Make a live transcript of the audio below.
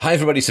Hi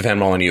everybody, Stefan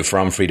Molyneux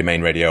from Free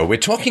Domain Radio. We're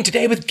talking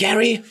today with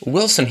Gary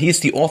Wilson.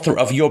 He's the author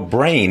of Your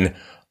Brain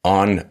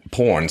on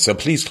Porn. So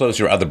please close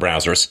your other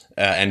browsers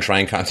and try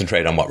and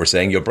concentrate on what we're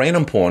saying. Your Brain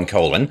on Porn,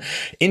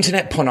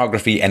 Internet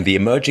Pornography and the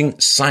Emerging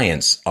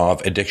Science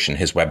of Addiction.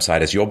 His website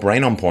is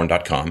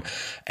yourbrainonporn.com.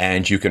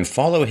 And you can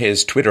follow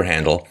his Twitter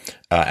handle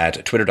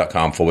at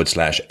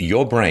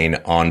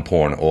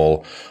twitter.com/yourbrainonporn.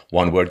 All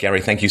one word.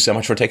 Gary, thank you so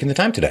much for taking the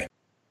time today.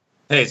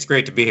 Hey, it's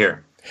great to be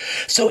here.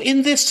 So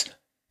in this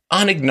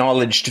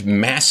unacknowledged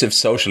massive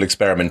social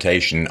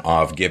experimentation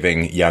of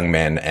giving young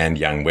men and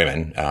young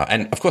women,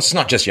 and of course it's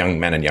not just young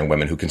men and young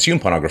women who consume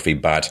pornography,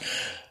 but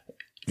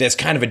there's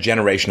kind of a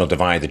generational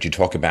divide that you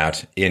talk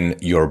about in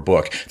your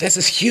book. There's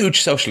this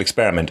huge social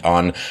experiment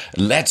on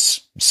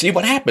let's see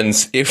what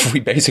happens if we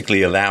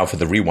basically allow for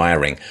the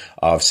rewiring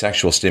of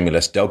sexual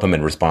stimulus,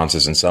 dopamine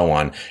responses, and so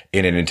on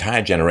in an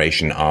entire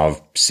generation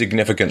of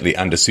significantly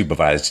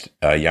undersupervised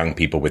young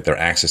people with their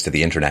access to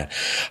the internet.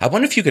 I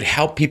wonder if you could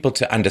help people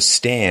to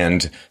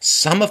understand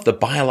some of the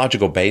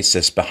biological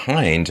basis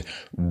behind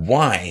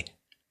why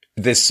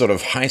this sort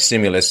of high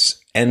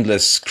stimulus,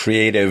 endless,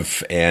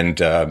 creative, and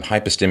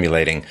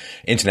hyper-stimulating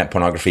internet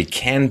pornography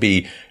can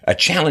be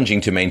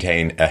challenging to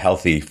maintain a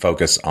healthy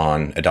focus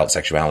on adult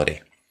sexuality.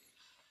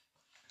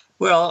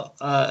 Well,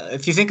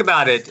 if you think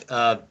about it,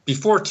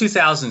 before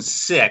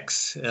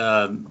 2006,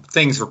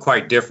 things were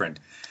quite different.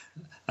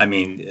 I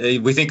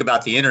mean, we think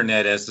about the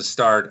internet as the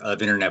start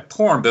of internet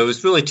porn, but it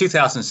was really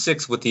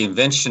 2006 with the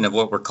invention of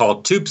what were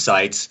called tube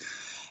sites,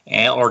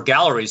 or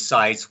gallery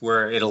sites,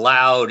 where it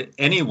allowed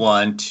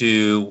anyone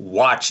to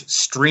watch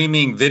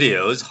streaming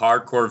videos,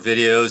 hardcore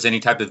videos, any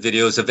type of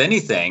videos of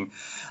anything,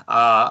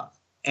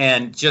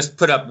 and just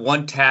put up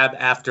one tab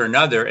after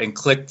another and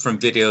click from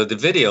video to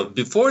video.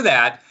 Before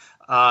that,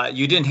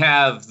 you didn't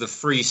have the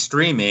free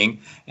streaming,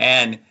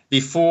 and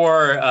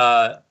before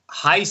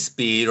high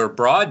speed or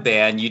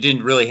broadband, you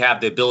didn't really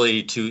have the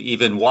ability to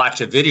even watch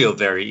a video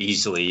very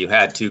easily. You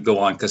had to go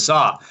on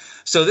cassette.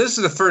 So this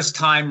is the first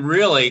time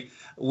really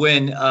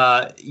when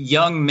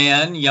young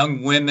men,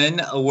 young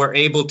women were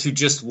able to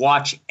just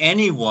watch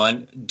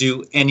anyone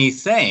do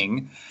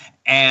anything,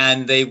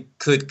 and they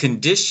could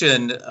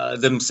condition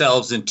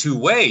themselves in two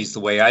ways, the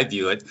way I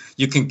view it.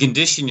 You can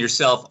condition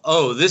yourself,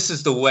 oh, this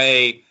is the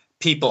way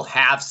people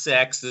have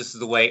sex, this is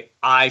the way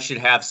I should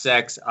have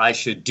sex, I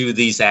should do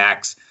these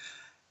acts.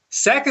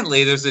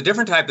 Secondly, there's a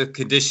different type of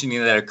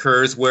conditioning that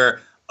occurs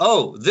where,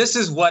 oh, this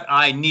is what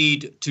I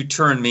need to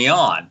turn me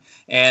on.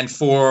 And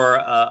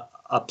for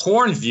a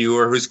porn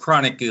viewer who's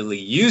chronically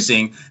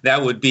using,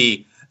 that would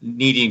be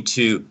needing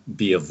to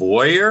be a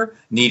voyeur,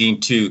 needing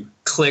to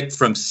click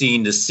from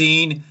scene to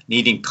scene,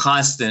 needing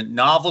constant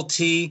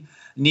novelty,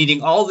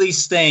 needing all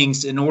these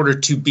things in order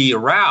to be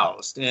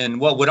aroused. And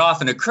what would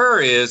often occur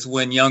is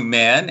when young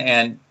men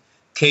and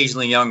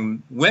occasionally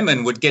young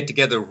women would get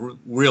together a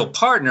real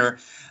partner,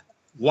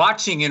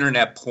 watching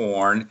internet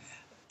porn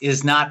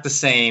is not the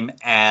same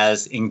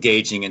as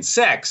engaging in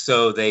sex,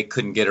 so they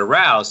couldn't get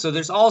aroused. So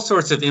there's all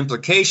sorts of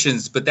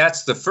implications, but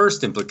that's the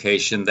first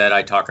implication that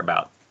I talk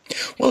about.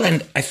 Well,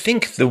 and I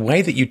think the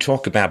way that you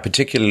talk about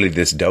particularly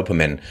this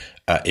dopamine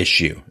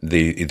issue,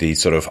 the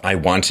sort of I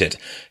want it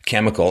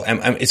chemical,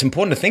 it's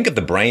important to think of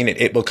the brain.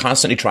 It will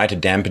constantly try to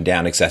dampen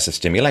down excessive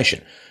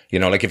stimulation. You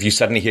know, like if you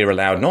suddenly hear a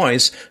loud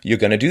noise, you're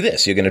going to do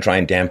this. You're going to try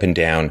and dampen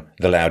down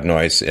the loud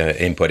noise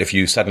input. If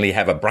you suddenly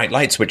have a bright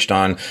light switched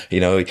on, you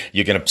know,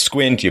 you're going to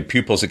squint, your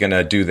pupils are going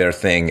to do their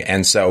thing.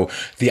 And so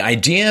the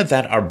idea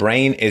that our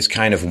brain is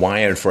kind of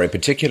wired for a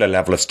particular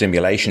level of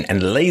stimulation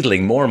and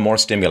ladling more and more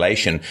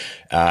stimulation,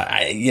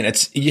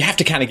 you have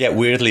to kind of get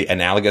weirdly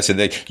analogous.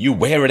 You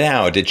wear it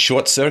out, it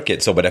short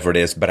circuits or whatever it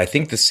is. But I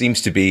think this seems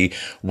to be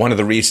one of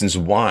the reasons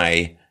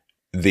why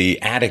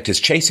the addict is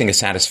chasing a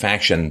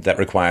satisfaction that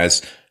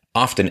requires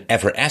often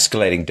ever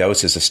escalating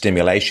doses of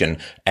stimulation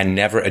and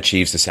never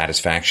achieves the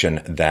satisfaction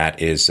that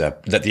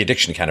the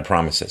addiction kind of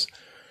promises.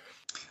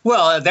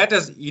 Well,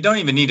 you don't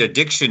even need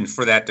addiction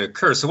for that to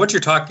occur. So what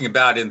you're talking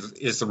about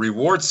is the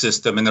reward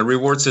system, and the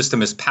reward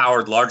system is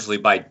powered largely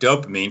by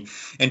dopamine.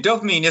 And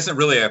dopamine isn't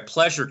really a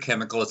pleasure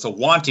chemical, it's a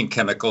wanting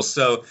chemical.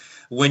 So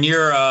when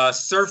you're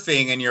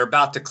surfing and you're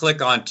about to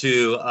click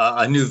onto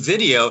a new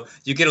video,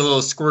 you get a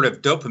little squirt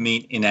of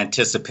dopamine in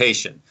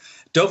anticipation.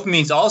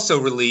 Dopamine is also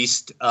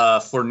released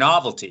for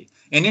novelty.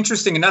 And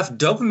interesting enough,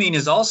 dopamine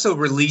is also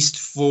released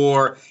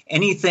for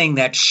anything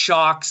that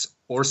shocks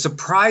or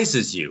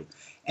surprises you.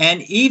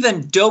 And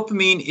even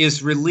dopamine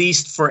is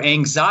released for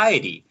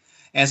anxiety.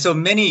 And so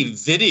many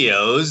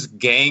videos,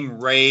 gang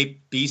rape,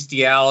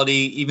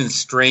 bestiality, even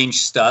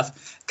strange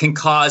stuff, can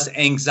cause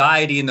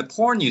anxiety in the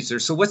porn user.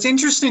 So what's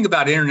interesting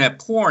about internet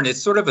porn,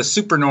 it's sort of a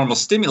supernormal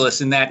stimulus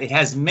in that it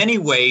has many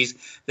ways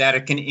that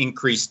it can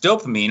increase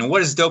dopamine. And what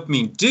does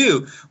dopamine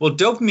do? Well,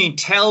 dopamine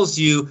tells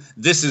you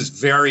this is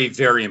very,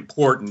 very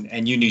important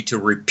and you need to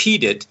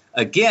repeat it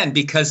again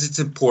because it's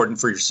important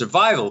for your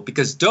survival.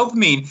 Because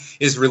dopamine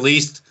is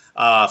released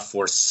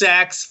for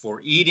sex,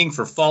 for eating,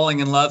 for falling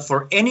in love,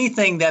 for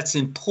anything that's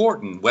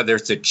important, whether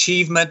it's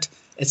achievement,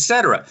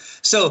 etc.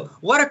 So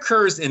what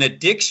occurs in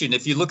addiction,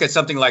 if you look at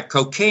something like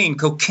cocaine,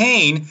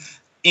 cocaine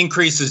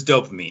increases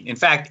dopamine. In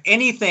fact,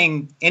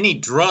 any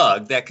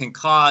drug that can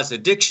cause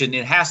addiction,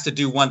 it has to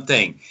do one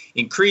thing: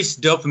 increase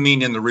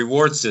dopamine in the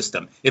reward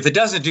system. If it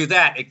doesn't do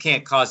that, it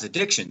can't cause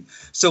addiction.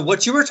 So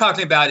what you were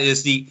talking about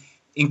is the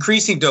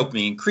increasing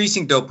dopamine.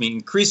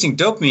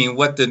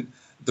 What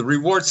the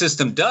reward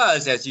system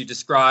does, as you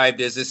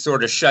described, is it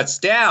sort of shuts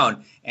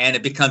down and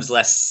it becomes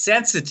less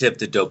sensitive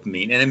to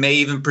dopamine, and it may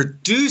even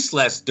produce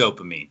less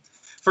dopamine.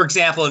 For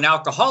example, an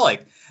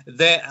alcoholic,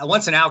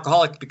 once an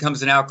alcoholic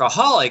becomes an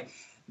alcoholic,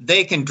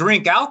 they can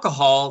drink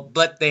alcohol,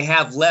 but they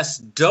have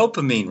less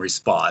dopamine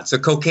response. A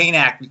cocaine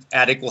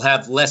addict will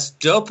have less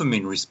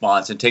dopamine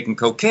response in taking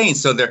cocaine,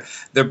 so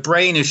their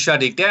brain is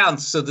shutting down.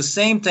 So the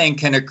same thing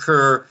can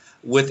occur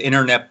with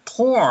internet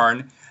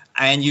porn,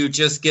 and you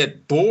just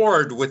get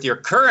bored with your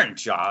current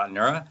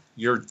genre,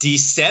 you're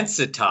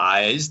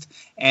desensitized,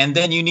 and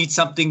then you need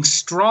something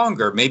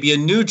stronger, maybe a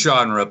new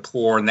genre of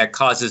porn that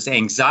causes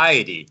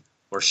anxiety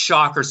or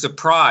shock or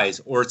surprise,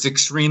 or it's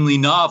extremely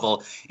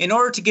novel, in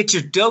order to get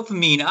your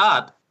dopamine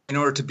up, in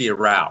order to be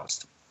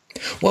aroused.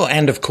 Well,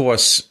 and of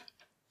course,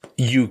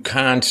 you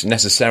can't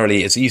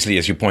necessarily, as easily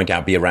as you point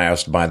out, be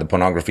aroused by the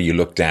pornography you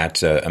looked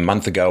at a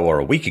month ago or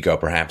a week ago,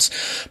 perhaps.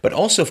 But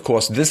also, of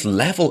course, this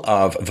level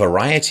of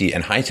variety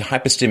and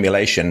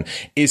hyperstimulation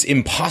is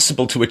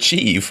impossible to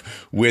achieve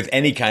with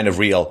any kind of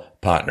real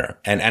partner.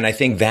 And I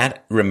think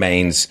that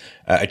remains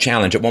a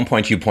challenge. At one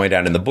point, you point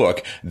out in the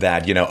book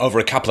that, over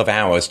a couple of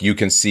hours, you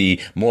can see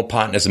more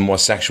partners and more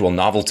sexual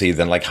novelty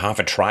than like half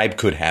a tribe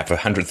could have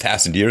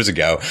 100,000 years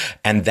ago.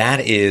 And that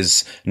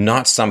is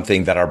not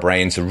something that our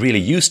brains are really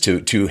used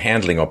to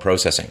handling or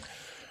processing.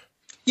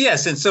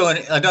 Yes, and so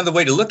another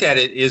way to look at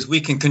it is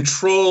we can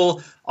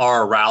control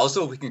our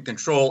arousal, we can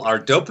control our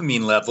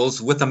dopamine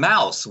levels with a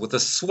mouse, with a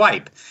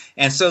swipe.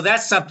 And so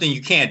that's something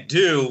you can't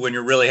do when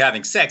you're really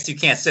having sex. You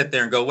can't sit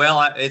there and go,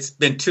 well, it's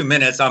been 2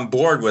 minutes, I'm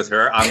bored with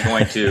her, I'm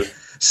going to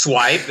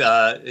swipe.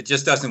 It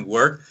just doesn't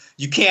work.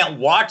 You can't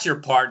watch your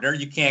partner.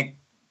 You can't,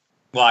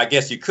 well, I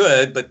guess you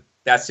could, but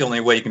that's the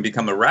only way you can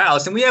become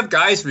aroused. And we have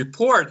guys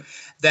report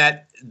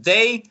that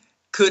they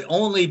could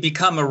only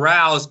become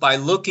aroused by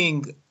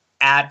looking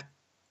at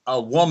a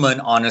woman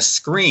on a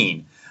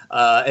screen.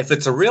 If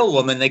it's a real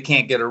woman, they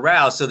can't get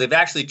aroused. So they've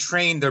actually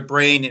trained their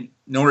brain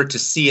in order to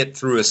see it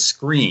through a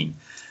screen.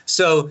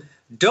 So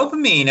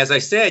dopamine, as I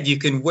said, you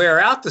can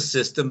wear out the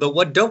system, but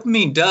what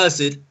dopamine does,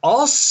 it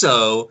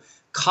also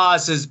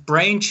causes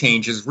brain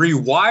changes,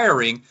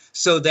 rewiring,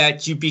 so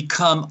that you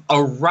become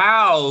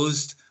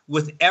aroused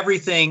with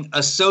everything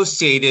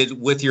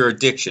associated with your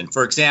addiction.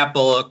 For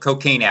example, a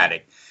cocaine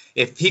addict.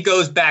 If he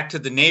goes back to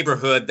the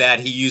neighborhood that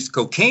he used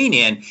cocaine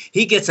in,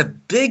 he gets a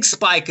big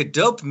spike of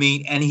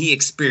dopamine and he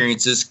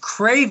experiences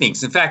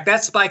cravings. In fact,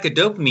 that spike of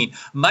dopamine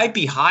might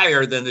be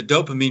higher than the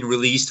dopamine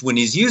released when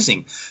he's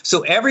using.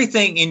 So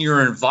everything in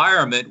your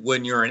environment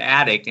when you're an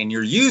addict and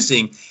you're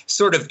using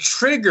sort of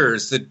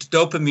triggers the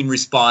dopamine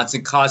response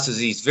and causes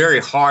these very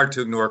hard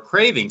to ignore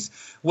cravings.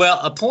 Well,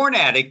 a porn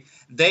addict,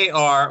 they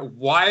are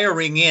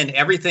wiring in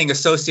everything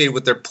associated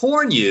with their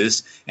porn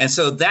use, and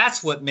so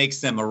that's what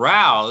makes them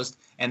aroused.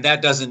 And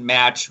that doesn't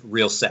match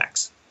real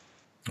sex.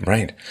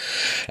 Right.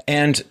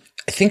 And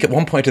I think at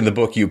one point in the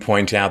book, you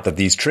point out that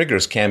these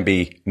triggers can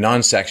be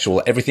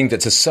non-sexual, everything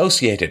that's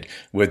associated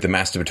with the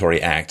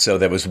masturbatory act. So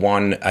there was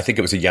one, I think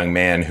it was a young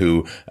man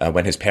who,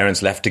 when his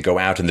parents left to go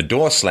out and the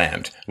door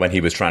slammed when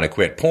he was trying to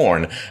quit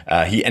porn,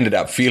 he ended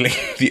up feeling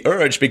the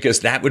urge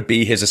because that would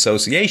be his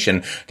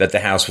association that the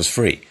house was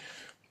free.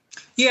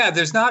 Yeah,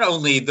 there's not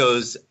only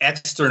those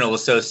external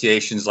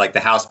associations like the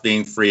house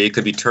being free, it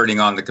could be turning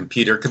on the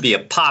computer, it could be a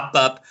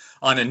pop-up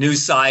on a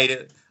news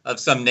site of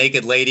some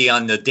naked lady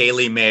on the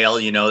Daily Mail,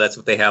 that's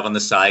what they have on the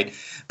site.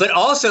 But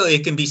also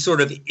it can be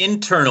sort of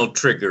internal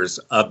triggers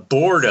of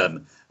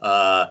boredom,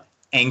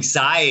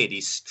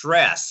 anxiety,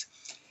 stress.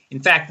 In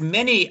fact,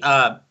 many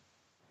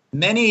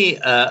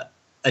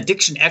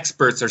addiction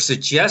experts are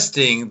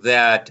suggesting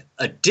that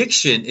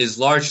addiction is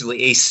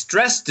largely a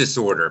stress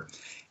disorder.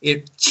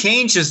 It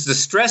changes the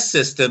stress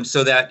system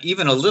so that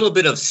even a little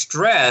bit of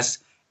stress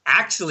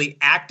actually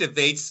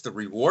activates the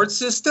reward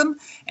system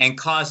and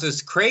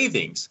causes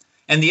cravings.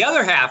 And the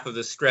other half of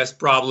the stress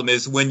problem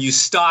is when you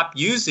stop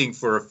using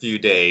for a few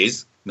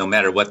days, no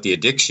matter what the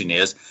addiction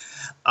is,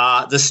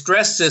 the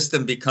stress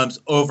system becomes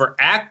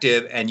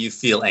overactive and you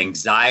feel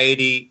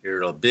anxiety,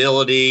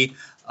 irritability,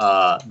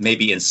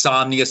 maybe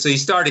insomnia. So you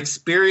start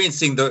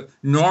experiencing the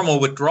normal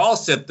withdrawal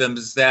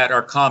symptoms that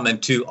are common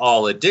to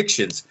all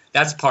addictions.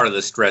 That's part of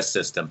the stress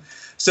system.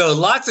 So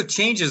lots of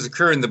changes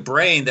occur in the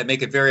brain that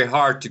make it very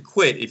hard to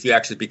quit if you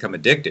actually become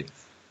addicted.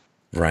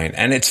 Right.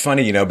 And it's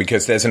funny,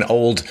 because there's an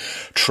old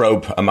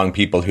trope among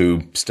people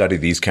who study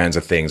these kinds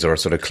of things, or a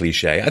sort of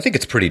cliche. I think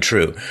it's pretty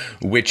true,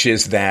 which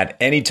is that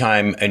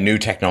anytime a new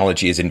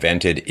technology is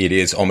invented, it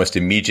is almost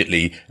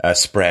immediately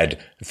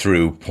spread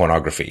through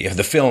pornography.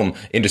 The film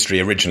industry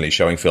originally,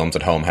 showing films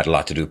at home, had a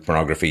lot to do with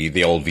pornography,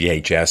 the old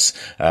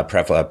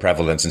VHS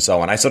prevalence and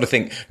so on. I sort of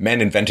think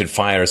men invented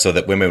fire so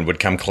that women would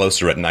come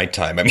closer at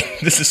nighttime. I mean,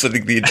 this is sort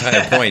of the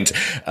entire point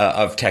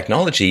of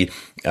technology.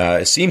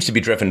 Seems to be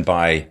driven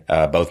by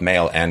both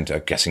male and I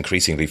guess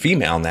increasingly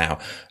female now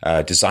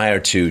desire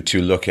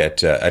to look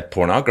at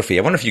pornography.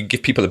 I wonder if you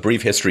give people a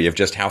brief history of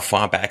just how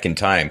far back in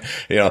time,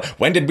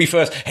 when did we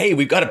first? Hey,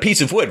 we've got a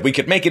piece of wood. We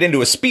could make it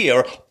into a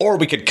spear, or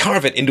we could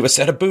carve it into a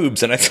set of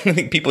boobs. And I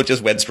think people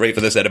just went straight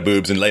for the set of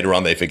boobs, and later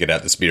on they figured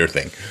out the spear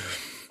thing.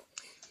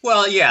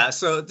 Well, yeah.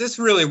 So this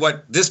really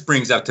what this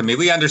brings up to me.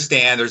 We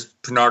understand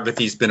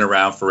pornography's been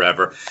around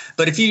forever,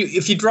 but if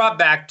you drop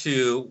back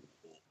to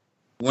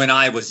when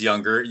I was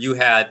younger, you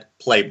had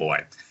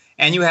Playboy,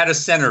 and you had a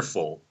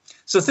centerfold.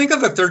 So think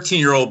of a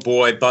 13-year-old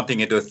boy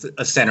bumping into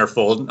a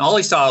centerfold, and all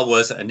he saw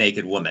was a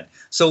naked woman.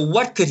 So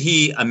what could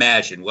he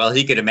imagine? Well,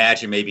 he could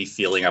imagine maybe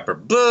feeling up her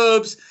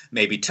boobs,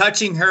 maybe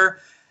touching her.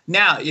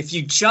 Now, if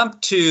you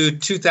jump to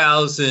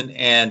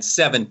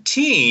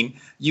 2017,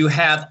 you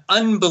have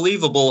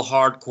unbelievable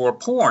hardcore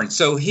porn.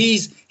 So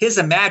his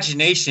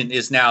imagination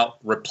is now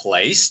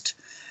replaced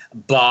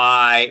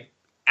by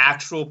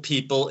actual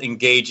people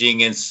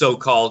engaging in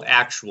so-called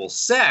actual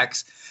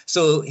sex.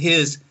 So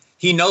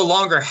he no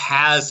longer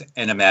has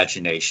an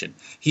imagination.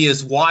 He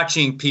is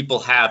watching people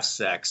have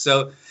sex.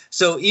 So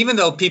even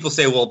though people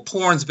say, well,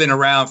 porn's been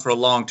around for a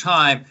long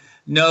time,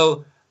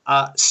 no,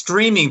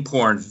 streaming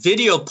porn,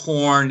 video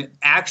porn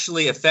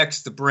actually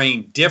affects the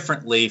brain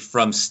differently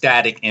from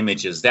static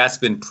images. That's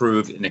been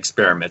proved in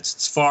experiments.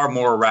 It's far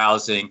more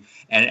arousing,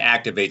 and it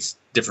activates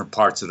different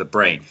parts of the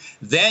brain.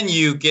 Then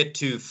you get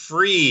to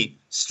free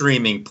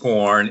streaming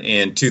porn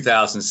in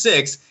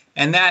 2006,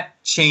 and that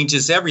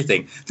changes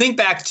everything. Think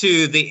back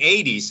to the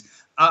 80s.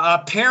 A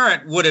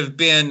parent would have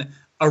been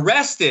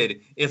arrested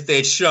if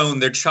they'd shown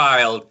their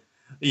child,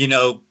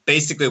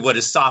 basically what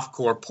is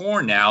softcore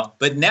porn now.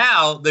 But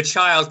now the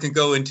child can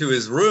go into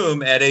his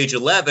room at age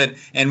 11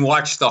 and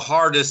watch the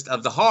hardest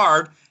of the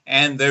hard,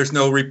 and there's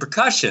no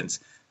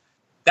repercussions.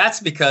 That's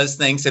because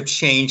things have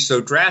changed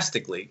so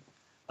drastically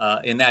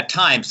in that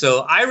time. So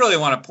I really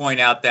want to point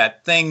out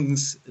that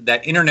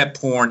internet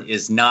porn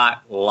is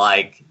not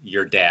like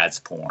your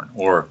dad's porn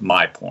or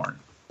my porn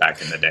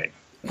back in the day.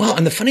 Well,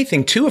 and the funny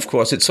thing, too, of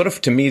course, it's sort of,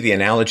 to me, the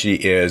analogy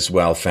is,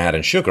 well, fat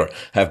and sugar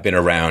have been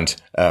around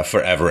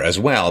forever as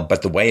well.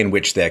 But the way in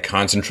which they're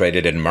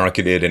concentrated and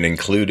marketed and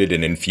included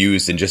and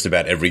infused in just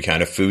about every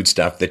kind of food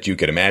stuff that you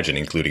could imagine,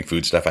 including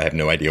food stuff, I have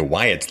no idea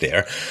why it's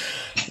there.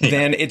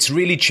 Then it's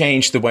really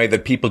changed the way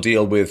that people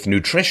deal with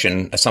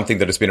nutrition, something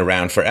that has been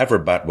around forever,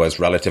 but was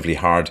relatively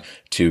hard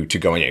to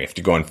go in. You have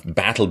to go and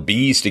battle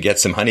bees to get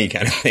some honey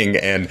kind of thing.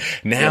 And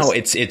now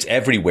it's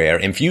everywhere,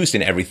 infused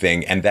in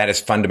everything. And that has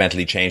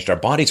fundamentally changed our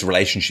body's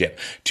relationship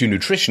to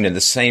nutrition in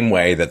the same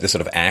way that this sort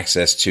of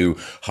access to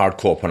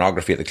hardcore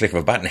pornography at the click of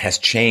a button has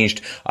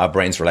changed our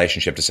brain's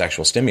relationship to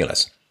sexual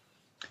stimulus.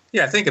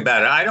 Yeah, think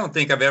about it. I don't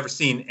think I've ever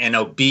seen an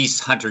obese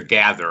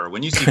hunter-gatherer.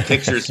 When you see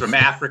pictures from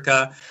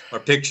Africa or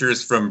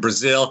pictures from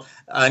Brazil,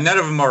 none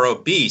of them are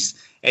obese.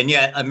 And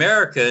yet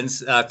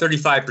Americans,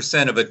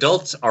 35% of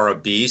adults are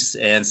obese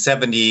and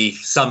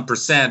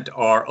 70-some%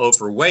 are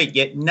overweight,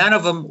 yet none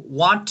of them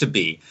want to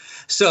be.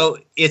 So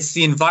it's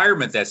the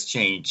environment that's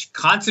changed.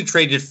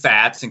 Concentrated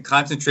fats and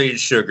concentrated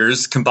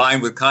sugars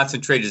combined with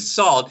concentrated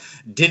salt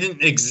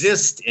didn't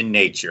exist in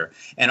nature.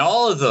 And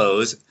all of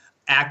those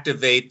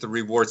activate the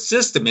reward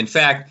system. In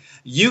fact,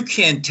 you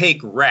can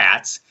take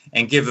rats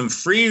and give them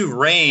free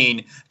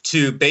rein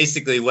to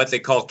basically what they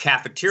call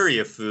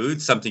cafeteria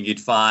food, something you'd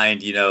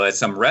find, at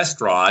some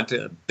restaurant,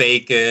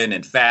 bacon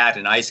and fat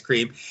and ice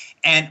cream.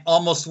 And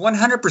almost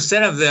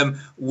 100% of them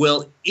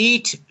will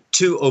eat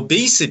to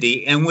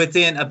obesity, and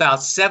within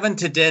about 7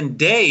 to 10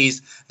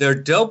 days, their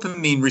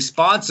dopamine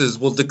responses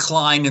will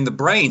decline in the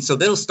brain. So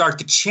they'll start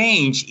to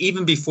change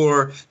even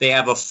before they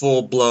have a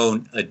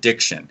full-blown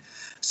addiction.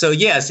 So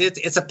yes,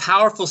 it's a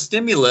powerful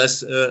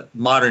stimulus,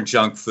 modern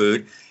junk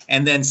food.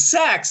 And then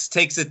sex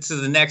takes it to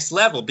the next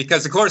level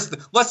because, of course,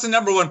 what's the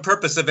number one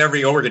purpose of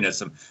every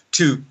organism?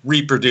 To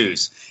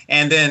reproduce.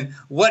 And then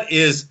what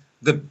is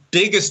the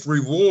biggest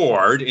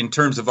reward in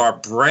terms of our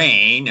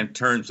brain, in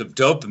terms of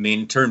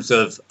dopamine, in terms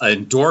of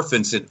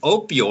endorphins and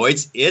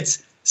opioids?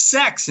 It's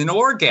sex and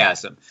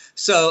orgasm.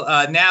 So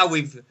now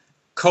we've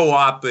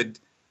co-opted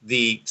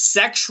the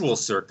sexual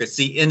circuits,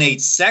 the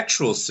innate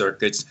sexual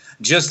circuits,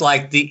 just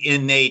like the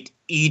innate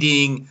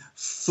eating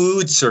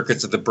food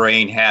circuits of the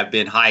brain have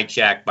been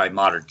hijacked by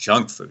modern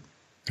junk food.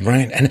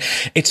 Right. And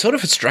it sort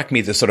of struck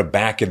me the sort of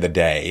back in the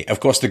day, of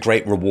course, the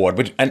great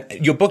reward, and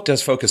your book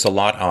does focus a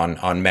lot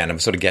on men. I'm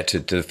sort of get to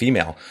the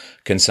female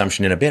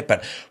consumption in a bit.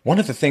 But one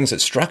of the things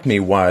that struck me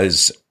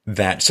was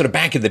that sort of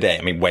back in the day,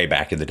 I mean, way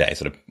back in the day,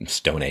 sort of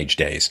Stone Age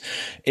days,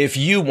 if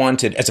you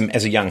wanted,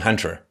 as a young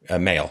hunter, a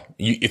male,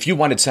 if you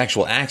wanted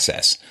sexual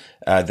access,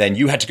 then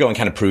you had to go and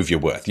kind of prove your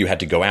worth. You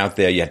had to go out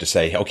there. You had to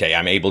say, okay,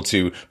 I'm able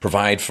to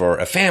provide for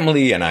a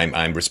family, and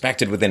I'm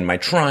respected within my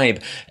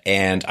tribe,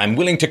 and I'm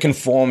willing to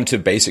conform to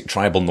basic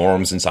tribal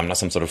norms, and so I'm not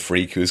some sort of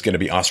freak who's going to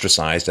be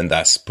ostracized and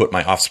thus put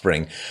my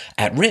offspring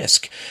at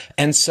risk.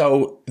 And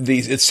so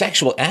the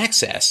sexual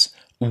access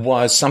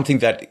was something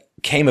that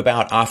came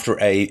about after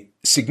a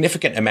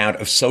significant amount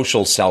of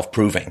social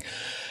self-proving.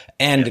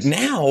 And yes.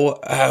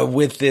 Now,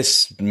 with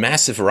this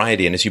massive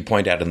variety, and as you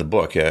point out in the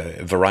book,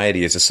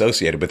 variety is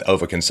associated with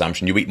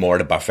overconsumption. You eat more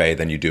at a buffet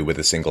than you do with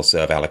a single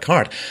serve a la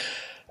carte.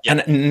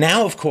 Yep. And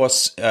now, of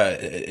course,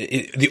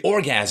 the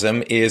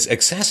orgasm is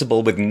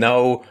accessible with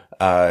no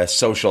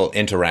social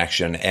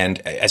interaction. And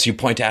as you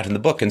point out in the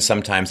book, can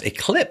sometimes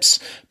eclipse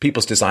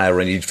people's desire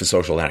or need for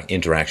social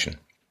interaction.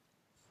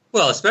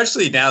 Well,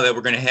 especially now that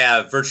we're going to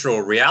have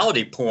virtual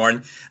reality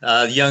porn,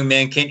 young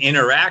men can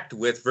interact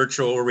with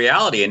virtual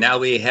reality. And now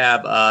we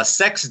have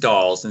sex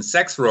dolls and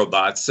sex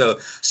robots. So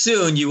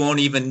soon you won't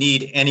even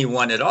need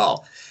anyone at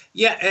all.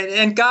 Yeah,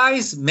 and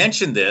guys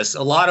mentioned this.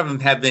 A lot of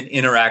them have been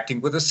interacting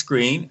with a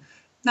screen,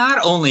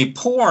 not only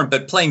porn,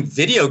 but playing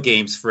video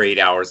games for 8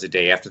 hours a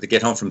day after they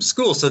get home from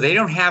school. So they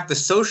don't have the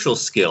social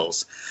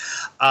skills.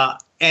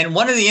 And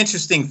one of the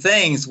interesting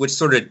things, which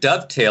sort of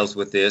dovetails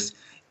with this,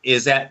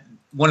 is that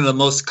one of the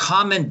most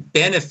common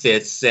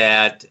benefits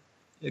that,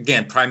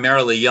 again,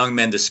 primarily young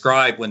men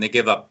describe when they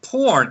give up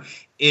porn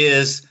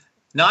is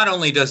not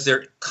only does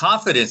their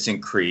confidence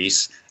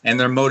increase and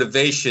their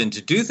motivation to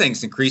do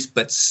things increase,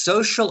 but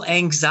social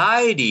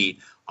anxiety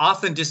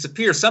often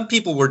disappears. Some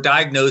people were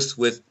diagnosed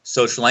with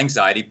social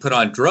anxiety, put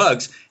on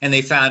drugs, and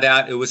they found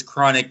out it was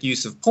chronic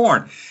use of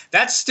porn.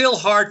 That's still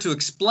hard to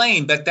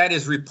explain, but that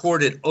is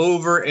reported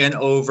over and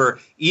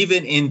over,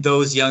 even in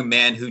those young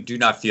men who do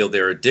not feel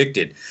they're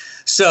addicted.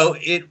 So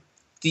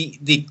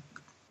the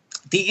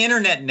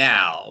internet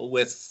now,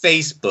 with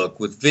Facebook,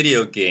 with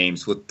video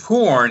games, with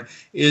porn,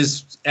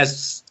 is,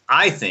 as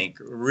I think,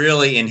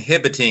 really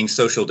inhibiting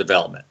social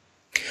development.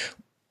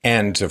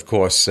 And, of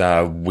course,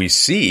 we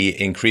see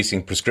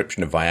increasing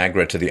prescription of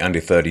Viagra to the under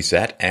 30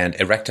 set, and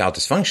erectile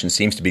dysfunction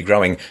seems to be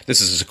growing.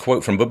 This is a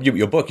quote from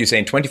your book. You say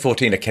in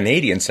 2014, a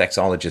Canadian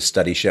sexologist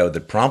study showed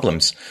that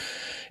problems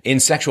in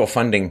sexual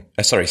functioning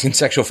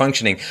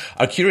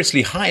are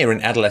curiously higher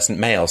in adolescent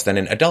males than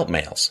in adult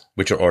males,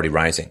 which are already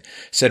rising.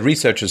 Said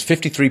researchers,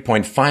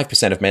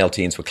 53.5% of male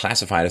teens were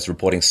classified as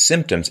reporting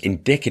symptoms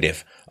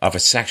indicative of a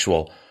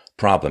sexual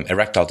problem.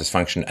 Erectile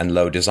dysfunction and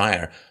low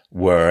desire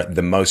were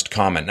the most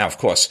common. Now, of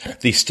course,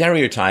 the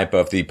stereotype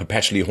of the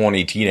perpetually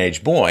horny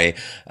teenage boy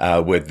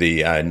with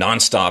the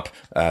nonstop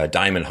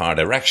diamond hard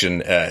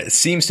erection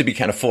seems to be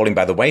kind of falling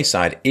by the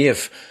wayside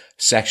if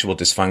sexual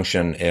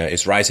dysfunction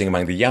is rising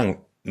among the young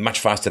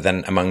much faster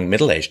than among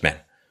middle-aged men.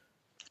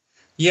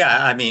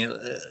 Yeah, I mean,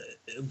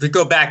 we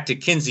go back to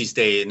Kinsey's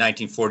day in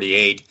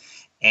 1948,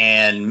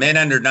 and men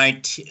under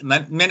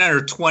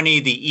 20,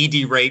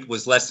 the ED rate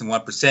was less than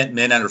 1%.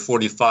 Men under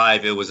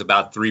 45, it was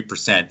about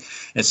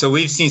 3%. And so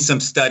we've seen some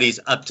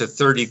studies up to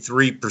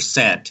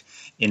 33%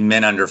 in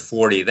men under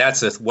 40.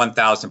 That's a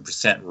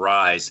 1,000%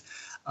 rise.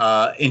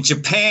 In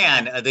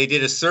Japan, they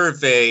did a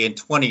survey in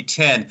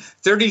 2010.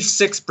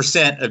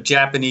 36% of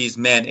Japanese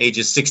men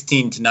ages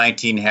 16 to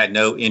 19 had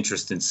no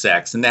interest in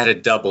sex, and that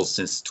had doubled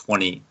since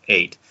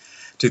 2008.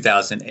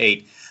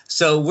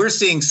 So we're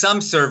seeing some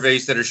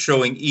surveys that are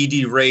showing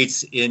ED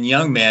rates in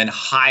young men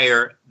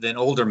higher than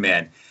older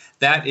men.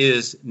 That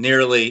is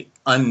nearly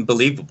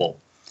unbelievable.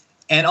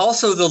 And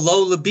also the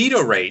low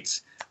libido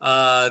rates.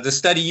 The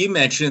study you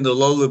mentioned, the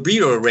low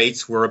libido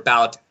rates were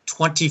about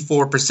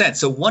 24%.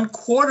 So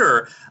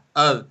 1/4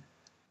 of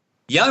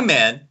young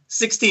men,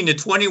 16 to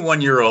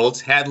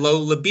 21-year-olds, had low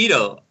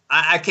libido.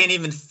 I can't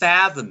even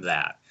fathom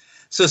that.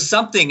 So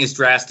something is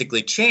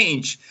drastically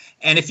changed.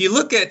 And if you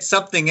look at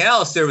something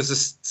else, there was a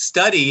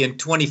study in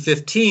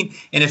 2015,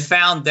 and it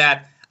found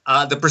that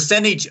the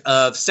percentage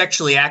of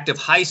sexually active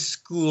high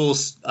school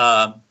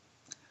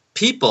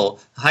people,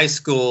 I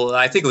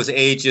think it was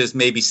ages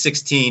maybe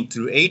 16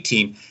 through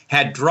 18,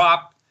 had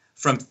dropped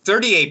from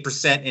 38%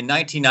 in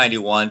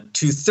 1991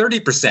 to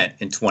 30%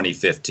 in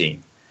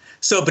 2015.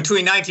 So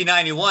between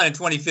 1991 and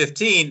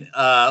 2015,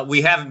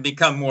 we haven't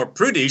become more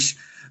prudish,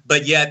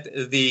 but yet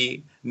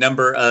the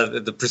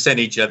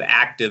percentage of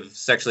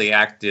sexually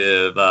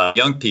active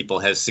young people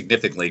has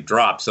significantly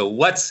dropped. So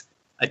what's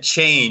a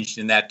change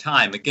in that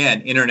time?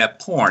 Again, internet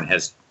porn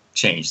has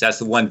changed. That's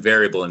the one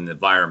variable in the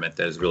environment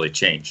that has really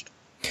changed.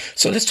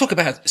 So let's talk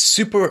about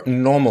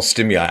supernormal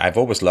stimuli. I've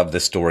always loved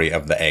this story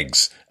of the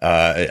eggs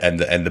and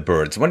the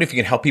birds. I wonder if you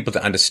can help people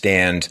to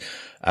understand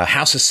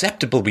how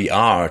susceptible we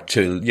are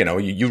to,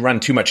 you run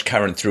too much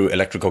current through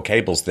electrical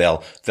cables,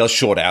 they'll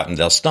short out and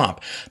they'll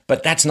stop.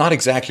 But that's not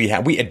exactly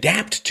how we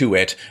adapt to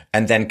it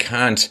and then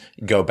can't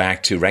go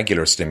back to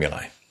regular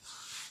stimuli.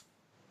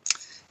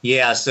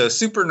 Yeah, so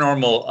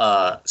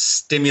supernormal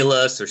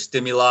stimulus or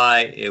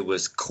stimuli, it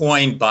was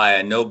coined by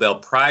a Nobel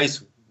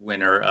Prize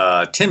winner,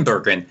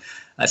 Tinbergen,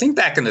 I think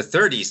back in the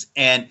 30s.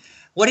 And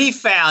what he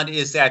found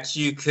is that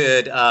you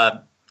could,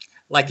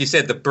 like you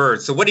said, the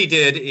birds. So what he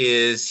did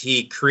is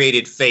he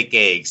created fake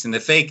eggs. And the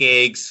fake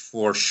eggs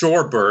for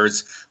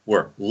shorebirds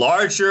were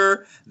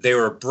larger, they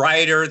were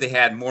brighter, they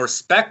had more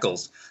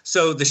speckles.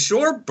 So the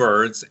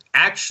shorebirds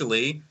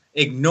actually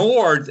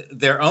ignored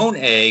their own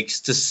eggs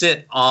to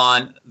sit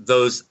on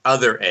those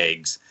other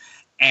eggs.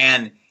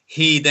 And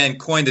he then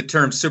coined the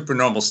term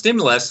supernormal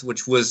stimulus,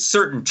 which was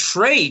certain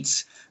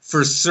traits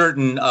for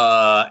certain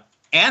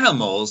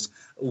animals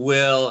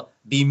will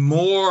be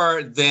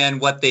more than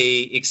what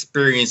they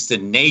experienced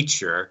in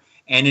nature.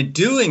 And in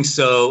doing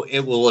so,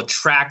 it will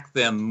attract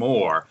them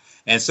more.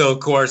 And so, of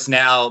course,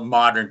 now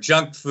modern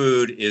junk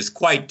food is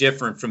quite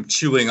different from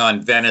chewing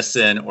on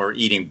venison or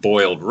eating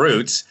boiled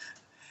roots.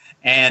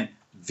 And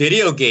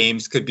video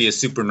games could be a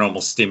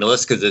supernormal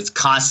stimulus because it's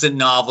constant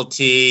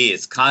novelty,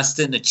 it's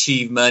constant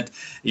achievement.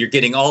 You're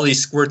getting all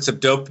these squirts of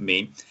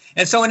dopamine.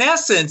 And so in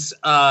essence,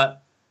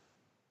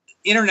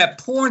 internet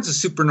porn's a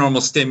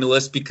supernormal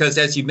stimulus because,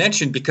 as you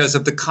mentioned, because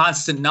of the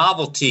constant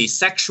novelty,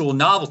 sexual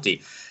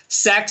novelty.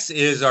 Sex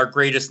is our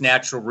greatest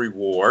natural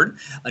reward.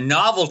 A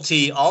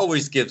novelty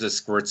always gives us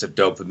squirts of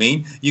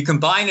dopamine. You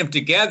combine them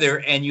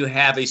together and you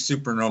have a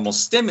supernormal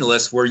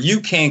stimulus where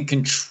you can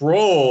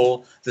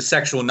control the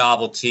sexual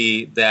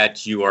novelty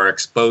that you are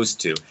exposed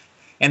to.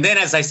 And then,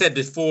 as I said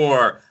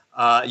before,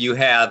 you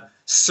have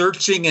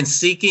searching and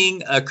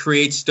seeking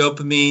creates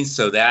dopamine,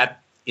 so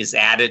that is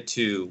added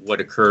to what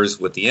occurs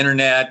with the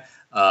internet.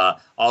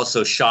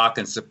 Also shock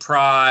and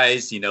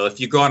surprise. You know, if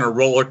you go on a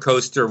roller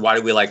coaster, why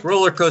do we like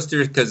roller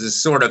coasters? Because it's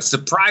sort of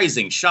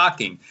surprising,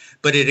 shocking,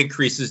 but it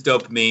increases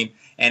dopamine,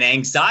 and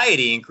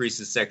anxiety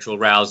increases sexual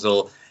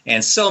arousal.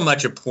 And so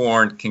much of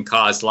porn can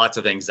cause lots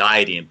of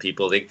anxiety in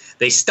people.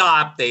 They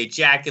stop, they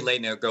ejaculate,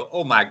 and they'll go,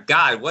 oh my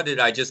God, what did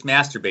I just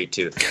masturbate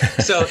to?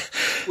 So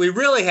we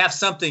really have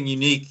something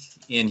unique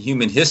in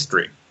human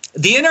history.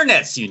 The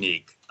internet's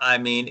unique. I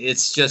mean,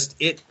 it's just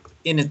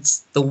it's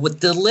the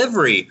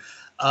delivery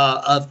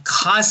of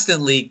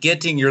constantly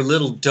getting your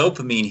little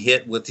dopamine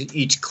hit with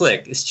each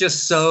click. It's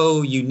just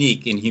so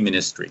unique in human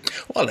history.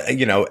 Well,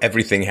 you know,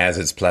 everything has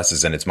its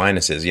pluses and its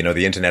minuses. You know,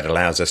 the internet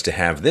allows us to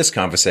have this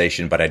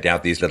conversation, but I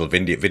doubt these little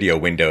video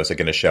windows are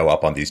going to show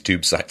up on these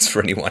tube sites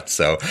for anyone.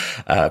 So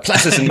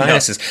pluses and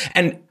minuses. No.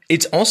 And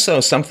it's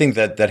also something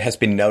that has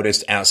been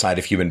noticed outside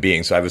of human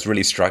beings. So I was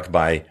really struck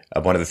by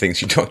one of the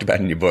things you talked about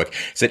in your book.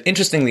 Is that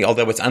interestingly,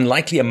 although it's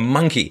unlikely a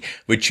monkey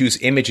would choose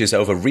images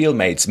over real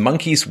mates,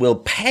 monkeys will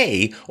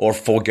pay or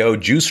forego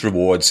juice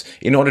rewards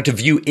in order to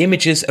view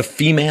images of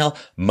female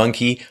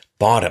monkey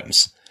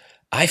bottoms.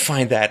 I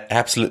find that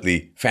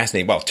absolutely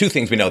fascinating. Well, two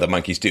things we know that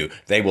monkeys do.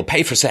 They will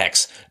pay for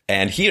sex,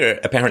 and here,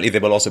 apparently, they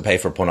will also pay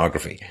for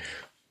pornography.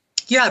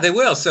 Yeah, they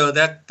will. So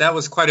that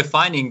was quite a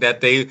finding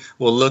that they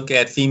will look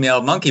at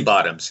female monkey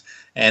bottoms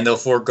and they'll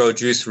forego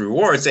juice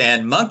rewards.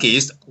 And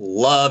monkeys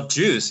love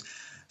juice.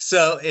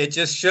 So it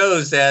just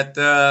shows that,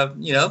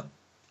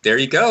 there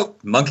you go.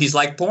 Monkeys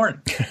like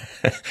porn.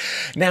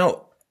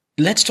 Now,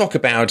 let's talk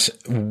about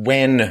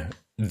when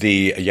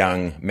the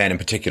young men in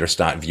particular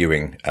start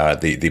viewing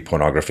the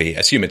pornography.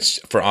 Assume it's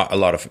for a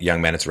lot of young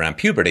men, it's around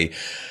puberty.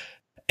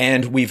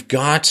 And we've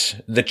got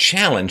the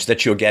challenge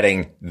that you're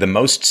getting the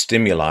most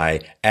stimuli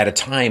at a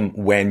time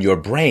when your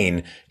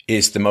brain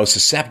is the most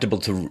susceptible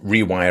to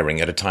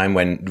rewiring, at a time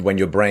when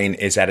your brain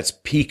is at its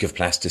peak of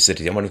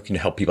plasticity. I wonder if you can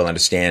help people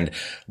understand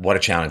what a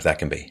challenge that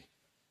can be.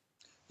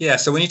 Yeah,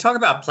 so when you talk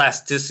about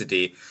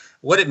plasticity,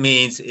 what it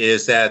means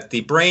is that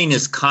the brain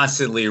is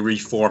constantly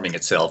reforming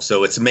itself.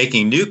 So it's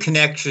making new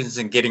connections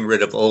and getting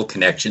rid of old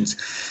connections.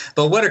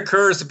 But what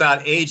occurs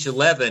about age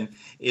 11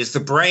 is the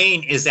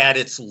brain is at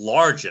its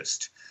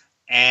largest.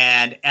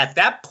 And at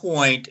that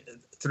point,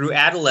 through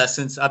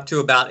adolescence up to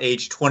about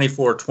age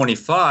 24,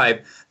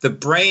 25, the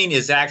brain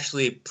is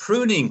actually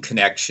pruning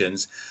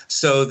connections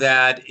so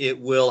that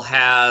it will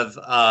have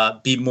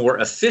be more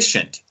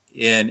efficient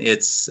in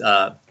its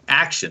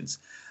actions.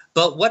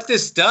 But what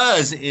this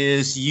does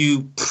is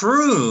you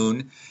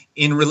prune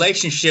in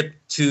relationship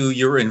to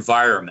your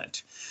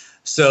environment.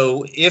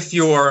 So if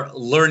you're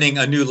learning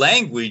a new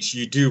language,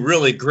 you do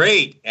really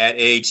great at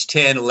age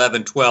 10,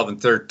 11, 12,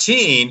 and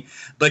 13,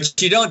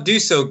 but you don't do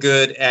so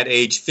good at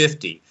age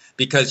 50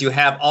 because you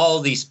have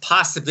all these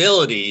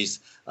possibilities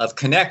of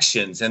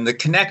connections, and the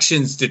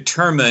connections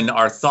determine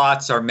our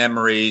thoughts, our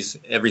memories,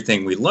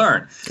 everything we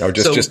learn. Oh,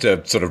 just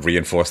to sort of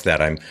reinforce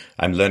that,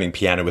 I'm learning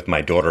piano with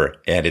my daughter,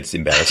 and it's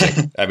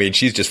embarrassing. I mean,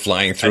 she's just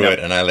flying through it,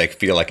 and I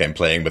feel like I'm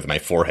playing with my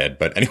forehead.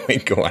 But anyway,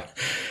 go on.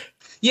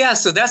 Yeah,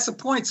 so that's the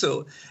point.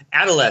 So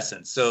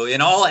adolescence. So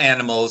in all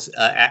mammals,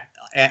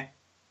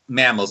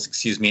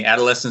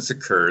 adolescence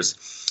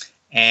occurs.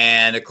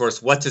 And of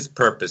course, what's its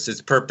purpose?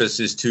 Its purpose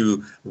is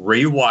to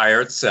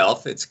rewire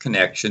itself, its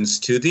connections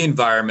to the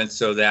environment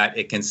so that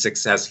it can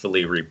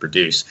successfully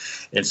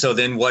reproduce. And so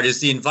then what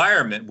is the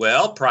environment?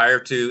 Well, prior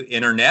to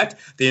internet,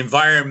 the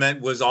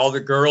environment was all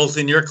the girls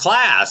in your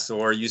class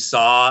or you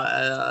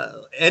saw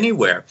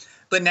anywhere.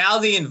 But now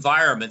the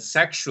environment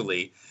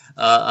sexually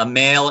a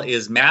male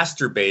is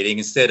masturbating,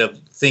 instead of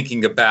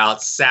thinking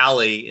about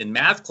Sally in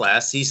math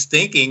class, he's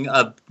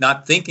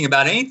not thinking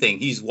about anything.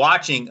 He's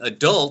watching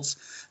adults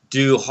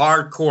do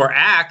hardcore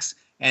acts,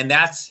 and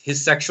that's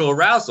his sexual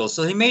arousal.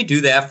 So he may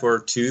do that for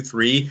 2,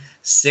 3,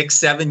 6,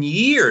 7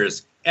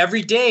 years,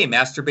 every day,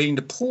 masturbating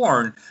to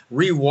porn,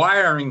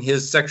 rewiring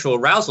his sexual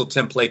arousal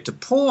template to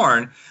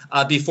porn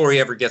before he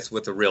ever gets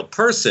with a real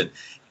person.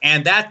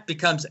 And that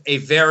becomes a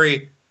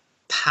very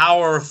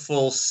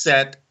powerful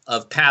set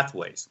of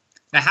pathways.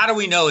 Now, how do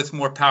we know it's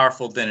more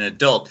powerful than an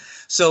adult?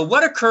 So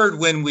what occurred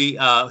when we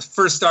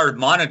first started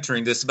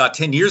monitoring this about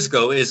 10 years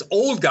ago is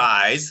old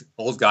guys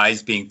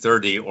being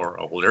 30 or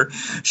older,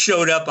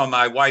 showed up on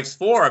my wife's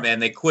forum,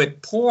 and they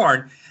quit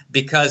porn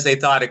because they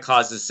thought it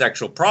causes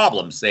sexual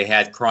problems. They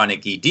had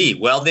chronic ED.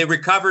 Well, they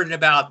recovered in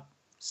about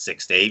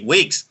 6 to 8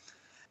 weeks.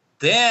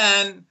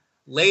 Then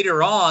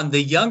later on,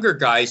 the younger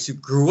guys who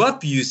grew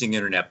up using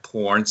internet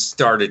porn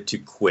started to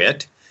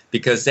quit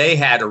because they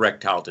had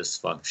erectile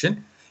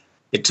dysfunction.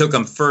 It took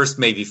them first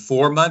maybe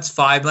 4 months,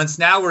 5 months.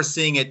 Now we're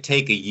seeing it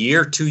take a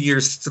year, 2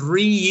 years,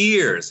 3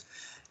 years.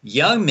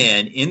 Young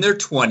men in their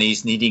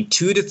 20s needing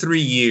 2 to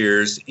 3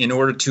 years in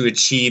order to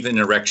achieve an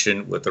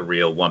erection with a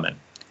real woman.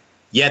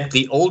 Yet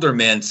the older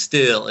men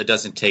still, it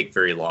doesn't take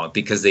very long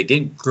because they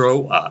didn't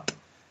grow up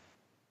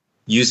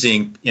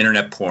using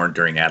internet porn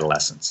during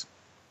adolescence.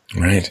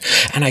 Right.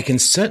 And I can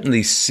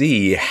certainly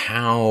see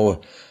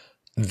how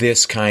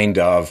this kind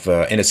of,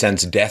 in a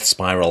sense, death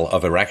spiral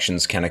of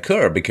erections can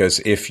occur, because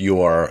if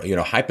you're,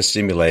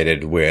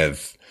 hyperstimulated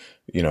with,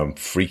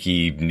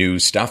 freaky new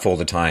stuff all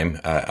the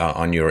time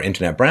on your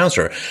internet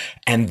browser,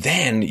 and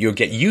then you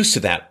get used to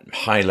that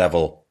high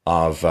level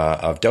of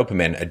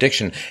dopamine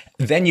addiction,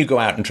 then you go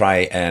out and try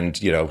and,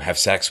 have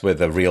sex with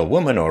a real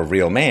woman or a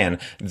real man,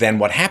 then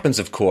what happens,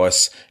 of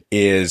course,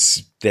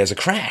 is there's a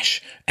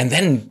crash. And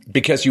then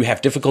because you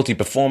have difficulty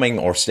performing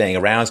or staying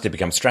aroused, it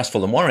becomes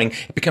stressful and worrying.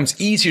 It becomes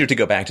easier to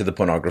go back to the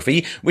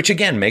pornography, which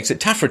again makes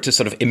it tougher to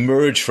sort of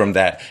emerge from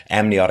that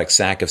amniotic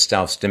sac of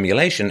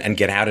self-stimulation and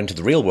get out into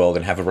the real world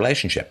and have a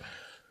relationship.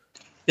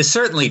 It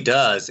certainly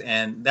does.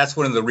 And that's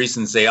one of the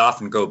reasons they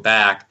often go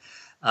back.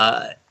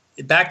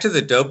 Back to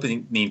the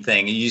dopamine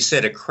thing, you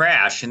said a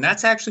crash, and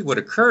that's actually what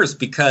occurs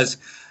because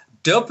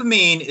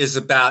dopamine is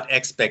about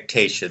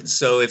expectations.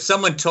 So if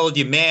someone told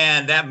you,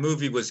 man, that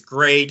movie was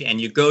great, and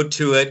you go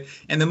to it,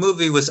 and the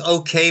movie was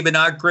okay but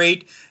not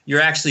great,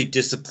 you're actually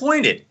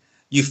disappointed.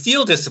 You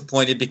feel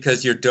disappointed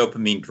because your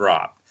dopamine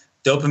dropped.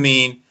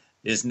 Dopamine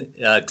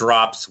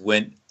drops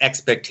when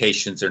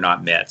expectations are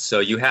not met. So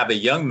you have a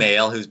young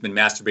male who's been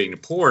masturbating to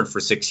porn for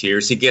 6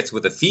 years. He gets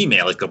with a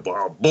female. He goes,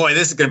 oh, boy,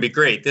 this is going to be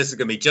great. This is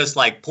going to be just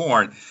like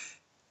porn.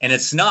 And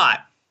it's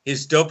not.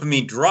 His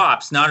dopamine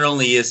drops. Not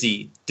only is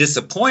he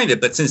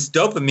disappointed, but since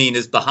dopamine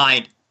is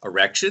behind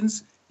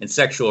erections and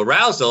sexual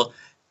arousal,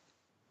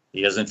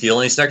 he doesn't feel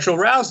any sexual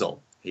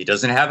arousal. He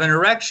doesn't have an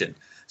erection.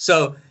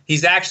 So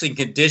he's actually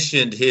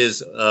conditioned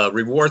his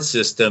reward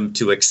system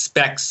to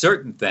expect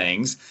certain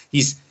things.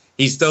 He's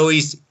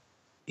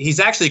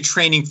actually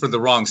training for the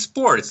wrong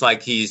sport. It's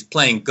like he's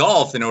playing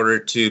golf in order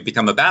to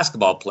become a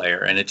basketball player,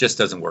 and it just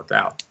doesn't work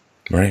out.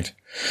 Right.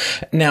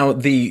 Now,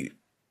 the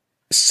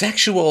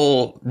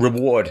sexual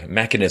reward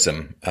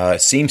mechanism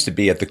seems to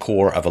be at the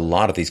core of a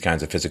lot of these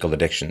kinds of physical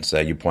addictions.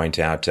 You point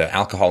out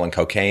alcohol and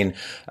cocaine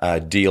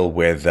deal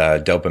with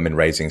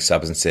dopamine-raising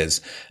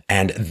substances,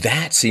 and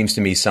that seems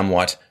to me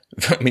somewhat,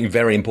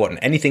 very important.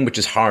 Anything which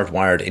is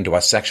hardwired into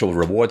our sexual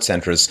reward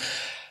centers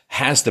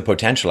has the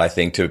potential, I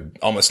think, to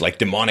almost like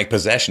demonic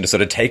possession to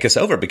sort of take us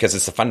over, because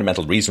it's the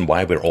fundamental reason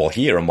why we're all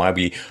here and why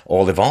we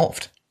all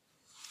evolved.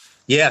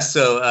 Yeah,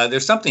 so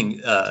there's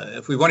something,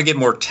 if we want to get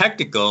more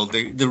technical,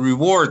 the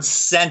reward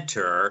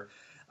center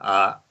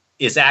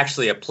is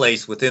actually a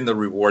place within the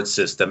reward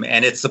system,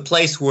 and it's a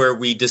place where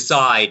we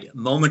decide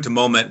moment to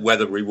moment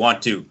whether we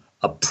want to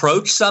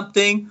approach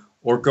something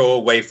or go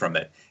away from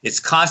it. It's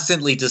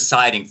constantly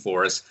deciding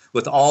for us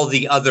with all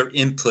the other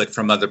input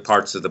from other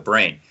parts of the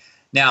brain.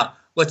 Now,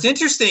 what's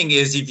interesting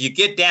is if you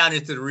get down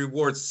into the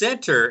reward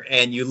center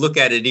and you look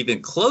at it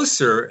even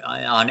closer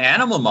on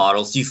animal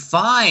models, you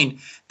find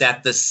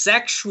that the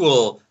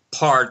sexual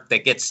part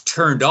that gets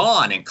turned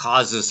on and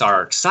causes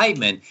our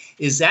excitement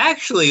is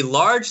actually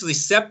largely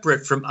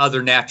separate from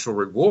other natural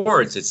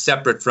rewards. It's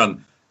separate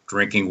from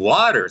drinking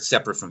water. It's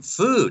separate from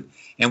food.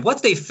 And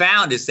what they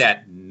found is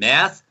that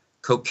meth,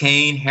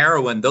 cocaine,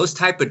 heroin, those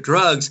type of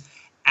drugs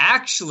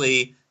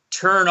actually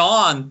turn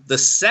on the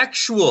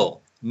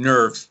sexual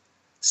nerve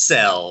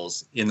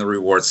cells in the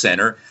reward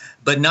center,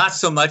 but not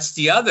so much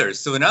the others.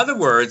 So in other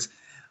words,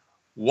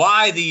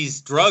 why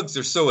these drugs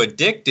are so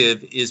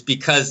addictive is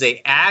because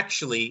they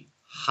actually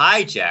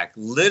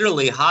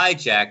literally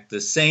hijack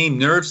the same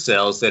nerve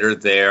cells that are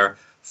there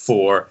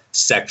for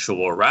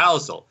sexual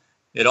arousal.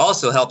 It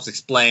also helps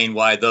explain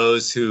why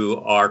those who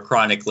are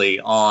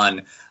chronically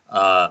on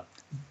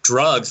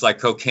drugs like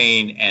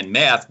cocaine and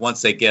meth,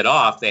 once they get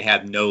off, they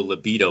have no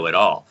libido at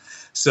all.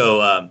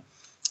 So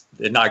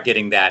they're not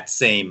getting that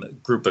same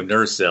group of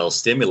nerve cells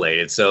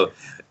stimulated. So,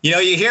 you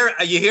hear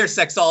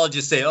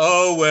sexologists say,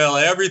 "Oh, well,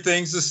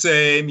 everything's the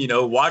same.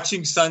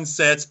 Watching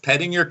sunsets,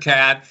 petting your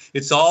cat,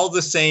 it's all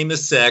the same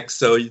as sex.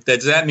 So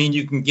does that mean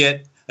you can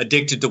get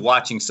addicted to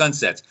watching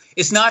sunsets?"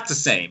 It's not the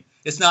same.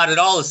 It's not at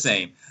all the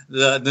same.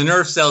 The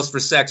nerve cells for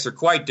sex are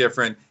quite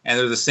different, and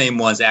they're the same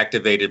ones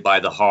activated by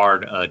the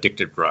hard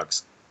addictive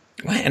drugs.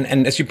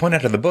 And as you point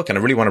out in the book, and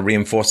I really want to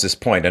reinforce this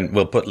point, and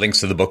we'll put links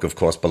to the book, of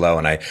course, below,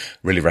 and I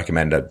really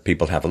recommend that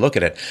people have a look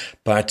at it.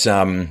 But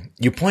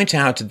you point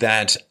out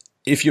that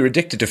if you're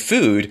addicted to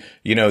food,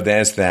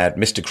 there's that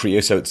Mr.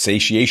 Creosote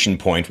satiation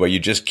point where you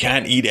just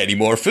can't eat any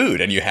more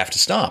food and you have to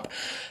stop.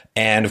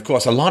 And of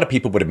course, a lot of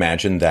people would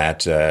imagine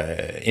that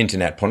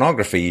internet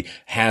pornography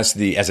has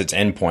as its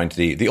endpoint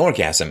the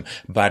orgasm.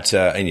 But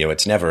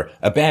it's never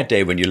a bad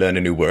day when you learn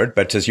a new word.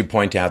 But as you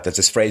point out, there's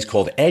this phrase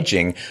called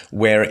edging,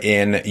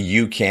 wherein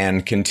you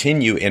can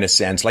continue, in a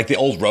sense, like the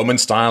old Roman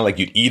style, like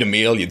you'd eat a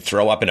meal, you'd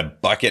throw up in a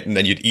bucket, and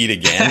then you'd eat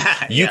again.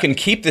 Yeah. You can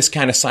keep this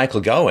kind of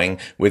cycle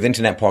going with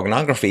internet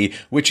pornography,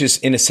 which is,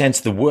 in a sense,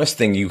 the worst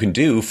thing you can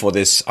do for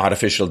this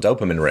artificial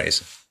dopamine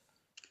raise.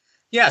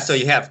 Yeah, so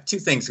you have two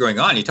things going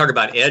on. You talk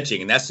about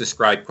edging, and that's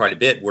described quite a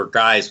bit, where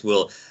guys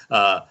will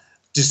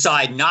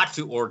decide not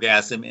to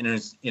orgasm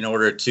in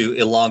order to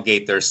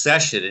elongate their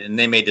session. And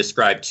they may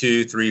describe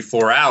 2, 3,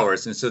 4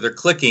 hours. And so they're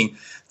clicking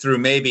through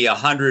maybe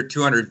 100,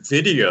 200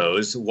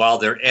 videos while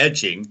they're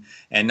edging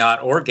and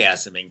not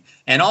orgasming.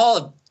 And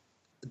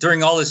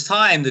during all this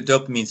time, the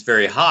dopamine's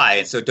very high.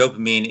 And so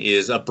dopamine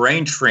is a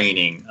brain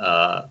training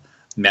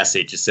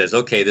message. It says,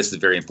 okay, this is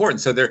very important.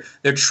 So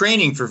they're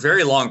training for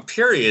very long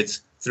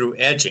periods through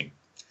edging.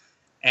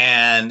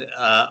 And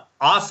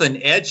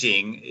often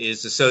edging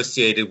is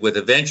associated with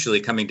eventually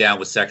coming down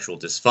with sexual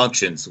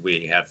dysfunctions,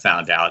 we have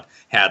found out,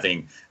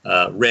 having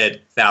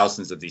read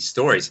thousands of these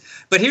stories.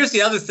 But here's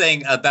the other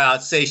thing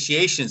about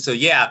satiation. So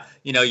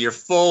you're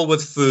full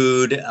with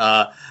food,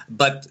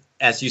 but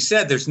as you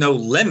said, there's no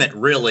limit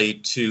really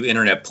to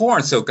internet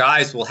porn. So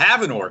guys will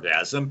have an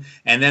orgasm,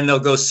 and then they'll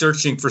go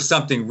searching for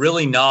something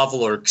really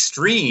novel or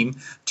extreme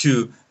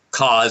to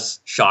cause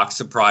shock,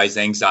 surprise,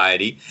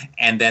 anxiety,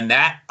 and then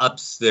that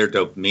ups their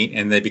dopamine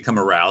and they become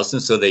aroused,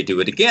 and so they do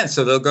it again.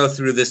 So they'll go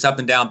through this up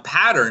and down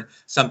pattern,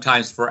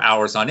 sometimes for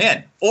hours on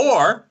end.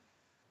 Or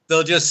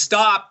they'll just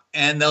stop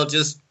and they'll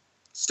just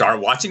start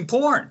watching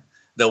porn.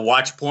 They'll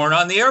watch porn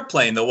on the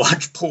airplane. They'll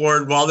watch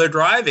porn while they're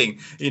driving.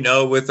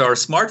 With our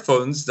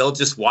smartphones, they'll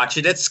just watch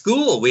it at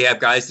school. We have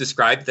guys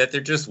describe that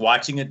they're just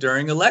watching it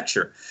during a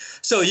lecture.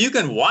 So you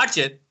can watch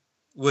it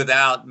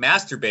without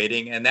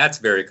masturbating, and that's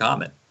very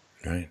common.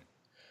 Right.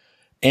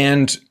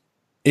 And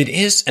it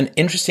is an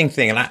interesting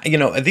thing.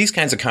 And these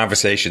kinds of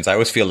conversations, I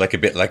always feel like a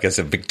bit like as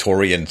a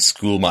Victorian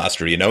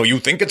schoolmaster, you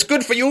think it's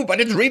good for you,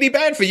 but it's really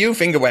bad for you.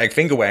 Finger wag,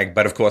 finger wag.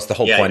 But of course, the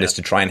whole point is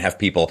to try and have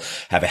people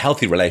have a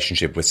healthy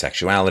relationship with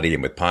sexuality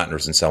and with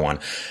partners and so on.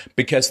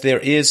 Because there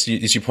is,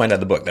 as you point out in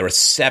the book, there are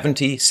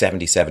 70,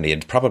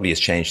 and probably has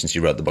changed since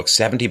you wrote the book,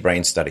 70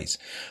 brain studies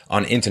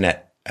on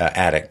internet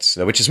addicts,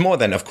 which is more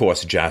than, of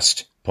course,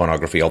 just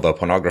pornography, although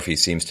pornography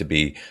seems to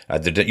be,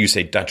 you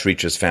say Dutch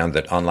researchers found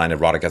that online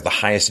erotica has the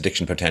highest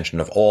addiction potential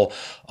of all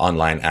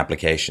online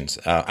applications.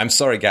 I'm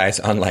sorry, guys,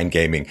 online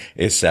gaming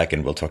is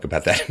second. We'll talk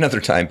about that another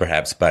time,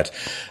 perhaps. But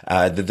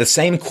the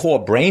same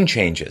core brain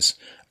changes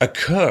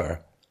occur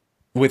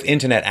with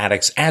internet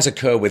addicts as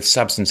occur with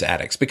substance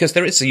addicts, because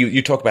there is, you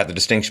talk about the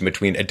distinction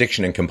between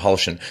addiction and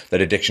compulsion,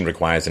 that addiction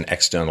requires an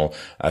external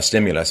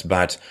stimulus,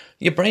 but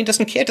your brain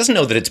doesn't care. It doesn't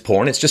know that it's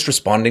porn. It's just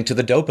responding to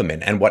the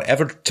dopamine. And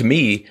whatever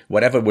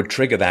would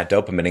trigger that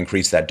dopamine,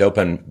 increase that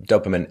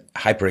dopamine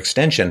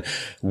hyperextension,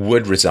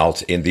 would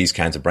result in these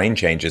kinds of brain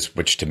changes,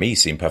 which to me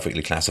seem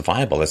perfectly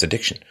classifiable as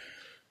addiction.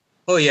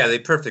 Oh, yeah, they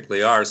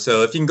perfectly are.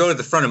 So if you can go to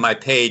the front of my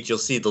page, you'll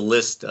see the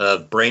list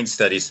of brain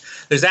studies.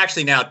 There's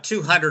actually now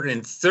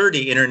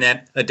 230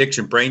 internet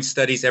addiction brain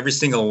studies, every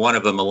single one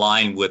of them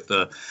aligned with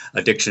the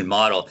addiction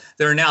model.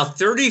 There are now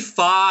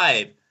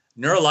 35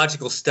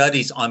 neurological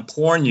studies on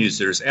porn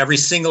users. Every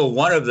single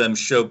one of them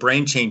show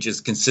brain changes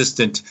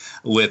consistent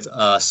with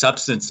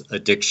substance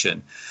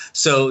addiction.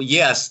 So,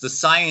 yes, the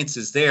science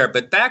is there.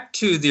 But back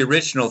to the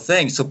original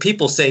thing. So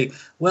people say,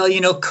 well,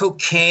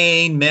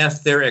 cocaine,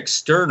 meth, they're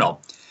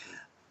external.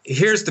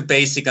 Here's the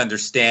basic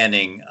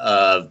understanding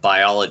of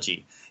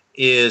biology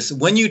is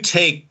when you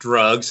take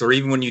drugs, or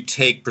even when you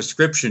take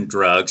prescription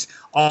drugs,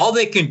 all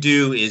they can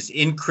do is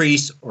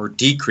increase or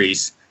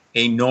decrease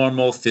a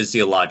normal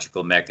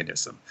physiological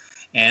mechanism.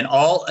 And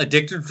all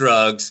addictive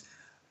drugs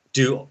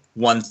do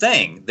one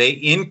thing. They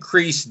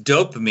increase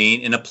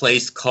dopamine in a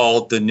place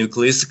called the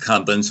nucleus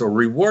accumbens, or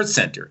reward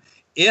center.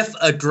 If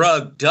a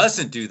drug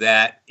doesn't do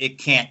that, it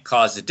can't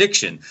cause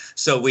addiction.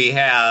 So we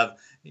have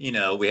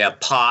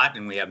pot,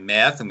 and we have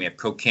meth, and we have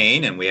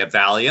cocaine, and we have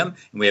Valium,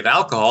 and we have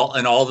alcohol,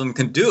 and all of them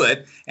can do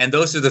it. And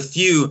those are the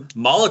few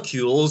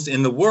molecules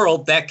in the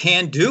world that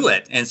can do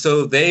it. And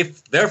so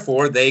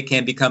therefore they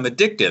can become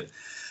addictive.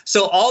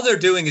 So all they're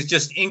doing is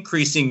just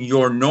increasing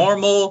your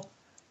normal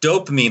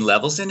dopamine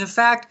levels. And in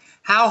fact,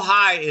 How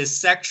high is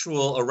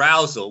sexual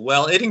arousal?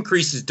 Well, it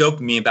increases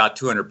dopamine about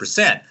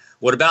 200%.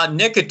 What about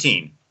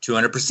nicotine?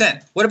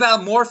 200%. What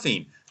about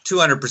morphine?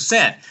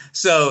 200%.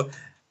 So,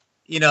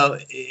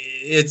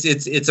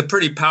 it's a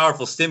pretty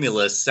powerful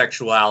stimulus.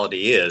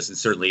 Sexuality is, and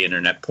certainly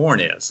internet porn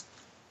is.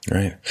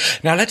 Right.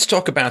 Now, let's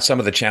talk about some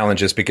of the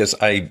challenges, because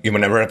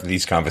whenever I have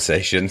these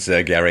conversations,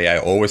 Gary, I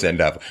always end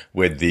up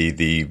with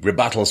the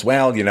rebuttals.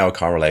 Well,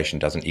 correlation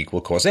doesn't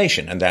equal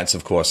causation. And that's,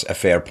 of course, a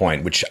fair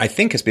point, which I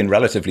think has been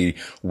relatively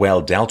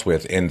well dealt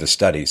with in the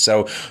study.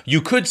 So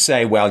you could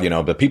say, well,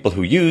 the people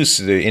who use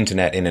the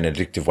internet in an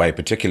addictive way,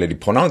 particularly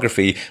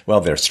pornography, well,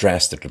 they're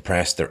stressed, they're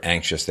depressed, they're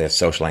anxious, they have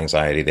social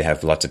anxiety, they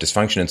have lots of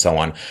dysfunction and so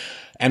on.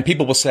 And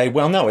people will say,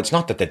 well, no, it's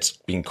not that that's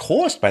being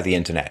caused by the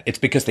internet. It's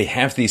because they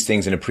have these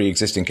things in a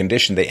pre-existing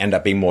condition. They end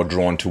up being more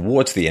drawn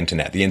towards the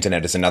internet. The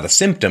internet is another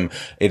symptom.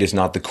 It is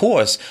not the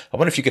cause. I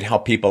wonder if you could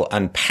help people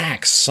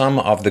unpack some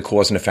of the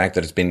cause and effect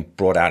that has been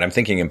brought out. I'm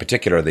thinking in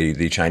particular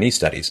the Chinese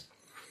studies.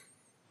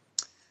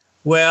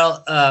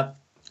 Well,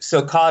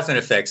 so cause and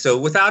effect. So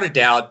without a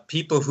doubt,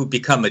 people who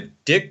become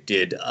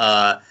addicted,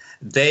 are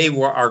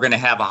going to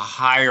have a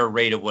higher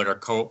rate of what are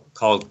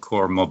called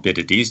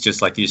comorbidities,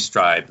 just like you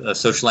described,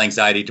 social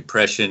anxiety,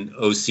 depression,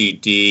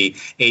 OCD,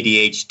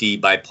 ADHD,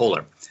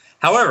 bipolar.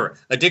 However,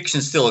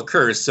 addiction still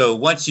occurs. So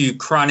once you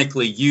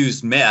chronically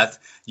use meth,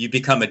 you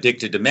become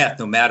addicted to meth,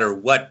 no matter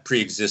what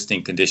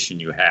pre-existing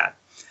condition you had.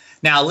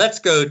 Now, let's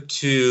go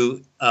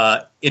to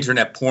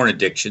internet porn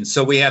addiction.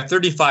 So we have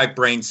 35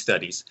 brain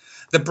studies.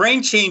 The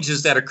brain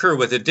changes that occur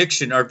with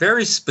addiction are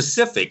very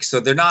specific,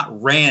 so they're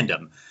not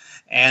random.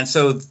 And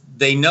so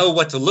they know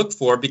what to look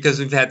for because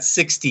we've had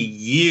 60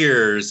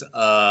 years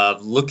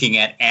of looking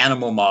at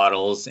animal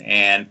models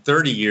and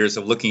 30 years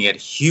of looking at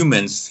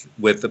humans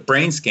with the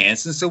brain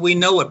scans. And so we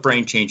know what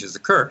brain changes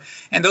occur.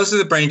 And those are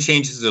the brain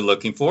changes they're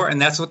looking for.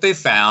 And that's what they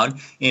found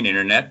in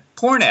internet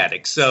porn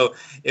addicts. So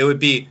it would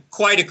be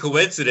quite a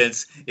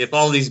coincidence if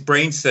all these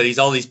brain studies,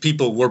 all these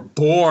people were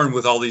born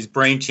with all these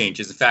brain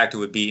changes. In fact, it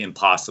would be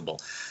impossible.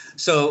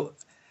 So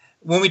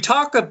when we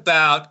talk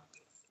about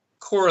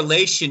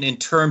correlation in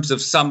terms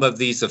of some of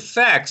these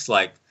effects,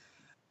 like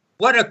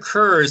what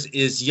occurs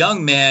is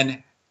young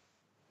men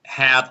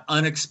have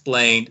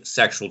unexplained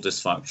sexual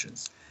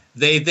dysfunctions.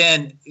 They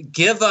then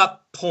give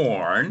up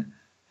porn,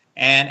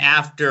 and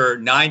after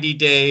 90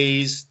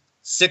 days,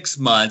 6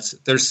 months,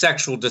 their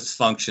sexual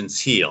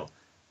dysfunctions heal.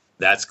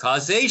 That's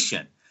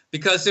causation,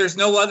 because there's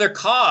no other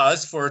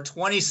cause for a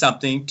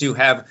 20-something to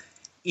have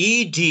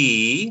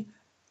ED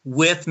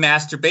with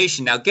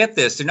masturbation. Now, get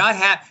this: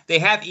 they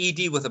have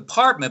ED with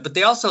apartment, but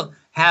they also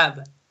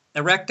have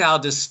erectile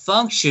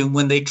dysfunction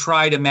when they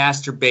try to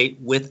masturbate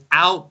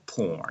without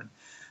porn.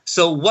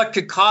 So, what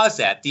could cause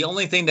that? The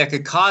only thing that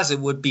could cause it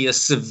would be a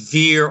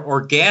severe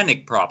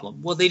organic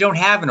problem. Well, they don't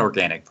have an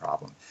organic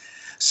problem.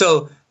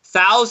 So,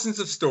 thousands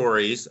of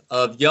stories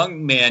of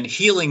young men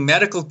healing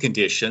medical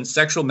conditions,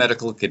 sexual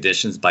medical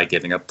conditions, by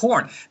giving up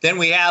porn. Then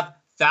we have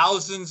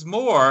thousands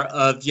more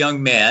of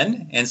young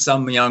men and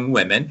some young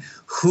women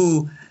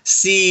who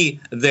see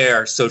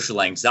their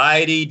social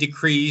anxiety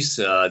decrease,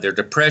 their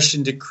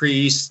depression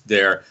decrease,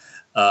 their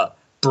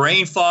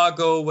brain fog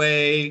go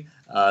away,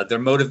 their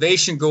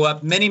motivation go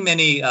up.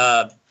 Many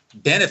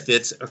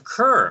benefits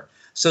occur.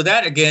 So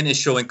that, again, is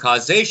showing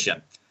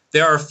causation.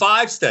 There are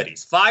 5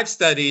 studies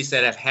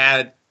that have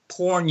had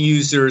porn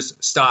users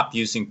stop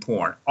using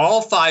porn.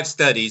 All 5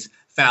 studies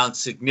found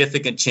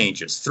significant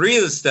changes. 3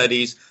 of the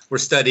studies were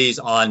studies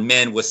on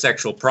men with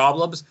sexual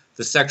problems.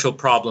 The sexual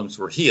problems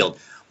were healed.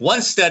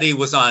 1 study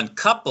was on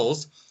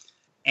couples,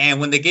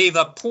 and when they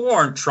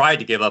tried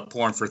to give up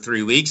porn for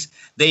 3 weeks,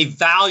 they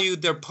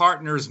valued their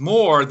partners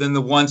more than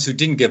the ones who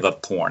didn't give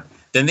up porn.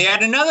 Then they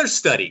had another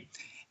study,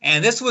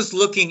 and this was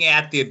looking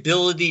at the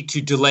ability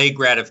to delay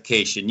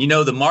gratification. You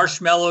know, the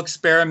marshmallow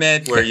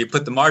experiment where you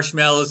put the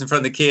marshmallows in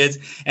front of the kids,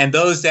 and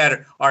those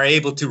that are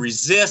able to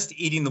resist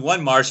eating the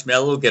one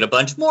marshmallow get a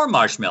bunch more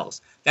marshmallows.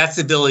 That's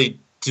the ability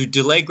to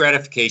delay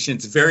gratification.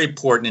 It's very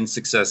important in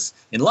success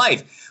in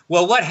life.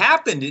 Well, what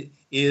happened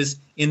is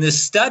in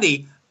this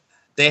study,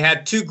 they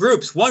had 2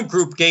 groups. One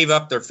group gave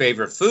up their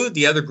favorite food.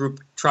 The other group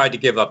tried to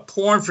give up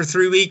porn for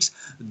 3 weeks.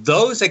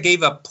 Those that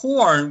gave up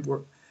porn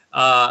were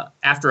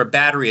after a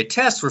battery of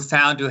tests, were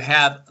found to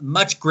have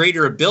much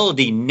greater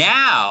ability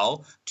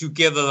now to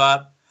give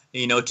up,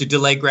 to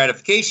delay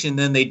gratification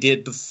than they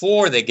did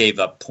before they gave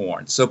up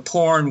porn. So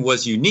porn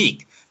was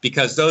unique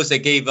because those that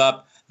gave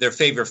up their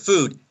favorite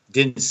food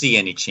didn't see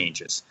any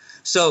changes.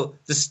 So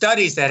the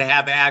studies that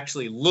have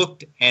actually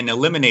looked and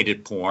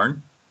eliminated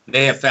porn,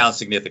 they have found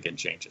significant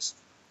changes.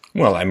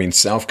 Well, I mean,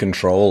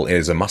 self-control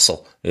is a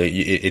muscle.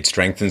 It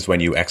strengthens when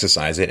you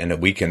exercise it, and it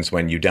weakens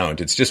when you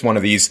don't. It's just one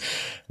of these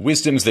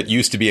wisdoms that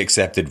used to be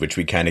accepted, which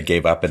we kind of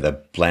gave up in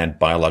the bland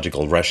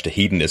biological rush to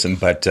hedonism.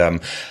 But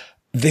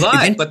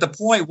the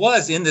point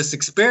was, in this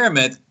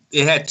experiment,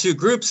 it had 2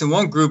 groups, and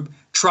one group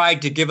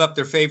tried to give up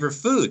their favorite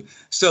food.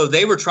 So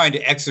they were trying to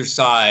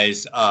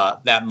exercise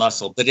that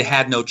muscle, but it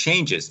had no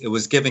changes. It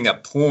was giving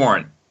up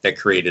porn that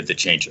created the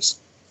changes.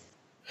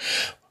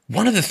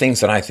 One of the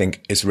things that I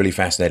think is really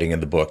fascinating in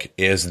the book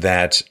is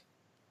that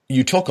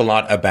you talk a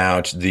lot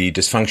about the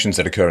dysfunctions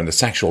that occur in the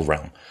sexual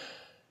realm.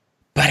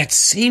 But it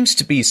seems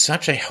to be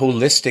such a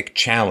holistic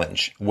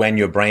challenge when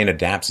your brain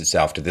adapts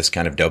itself to this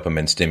kind of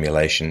dopamine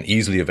stimulation,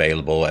 easily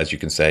available, as you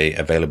can say,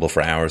 available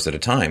for hours at a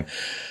time,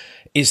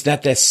 is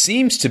that there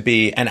seems to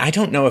be, and I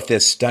don't know if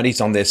there's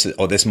studies on this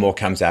or this more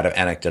comes out of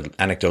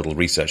anecdotal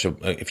research.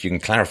 If you can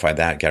clarify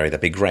that, Gary,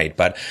 that'd be great.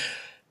 But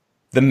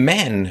the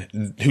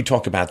men who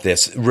talk about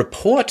this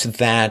report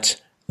that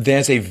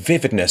there's a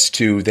vividness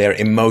to their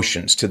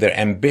emotions, to their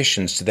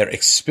ambitions, to their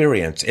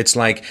experience. It's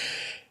like,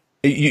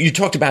 you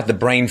talked about the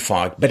brain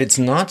fog, but it's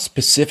not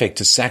specific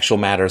to sexual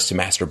matters, to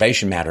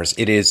masturbation matters.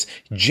 It is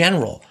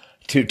general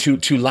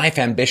to life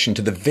ambition,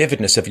 to the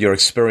vividness of your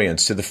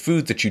experience, to the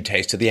food that you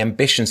taste, to the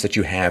ambitions that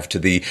you have, to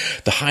the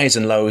highs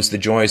and lows, the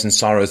joys and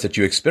sorrows that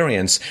you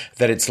experience,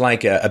 that it's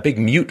like a big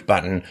mute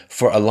button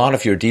for a lot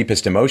of your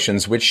deepest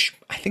emotions, which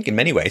I think in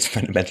many ways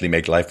fundamentally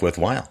make life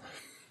worthwhile.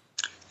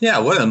 Yeah,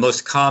 one of the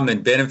most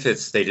common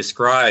benefits they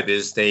describe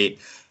is they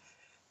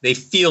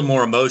feel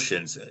more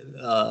emotions.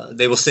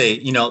 They will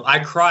say, I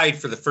cried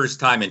for the first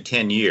time in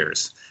 10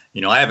 years.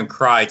 I haven't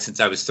cried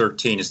since I was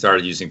 13 and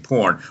started using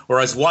porn. Or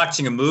I was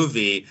watching a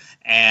movie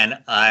and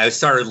I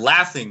started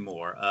laughing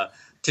more.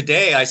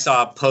 Today I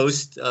saw a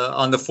post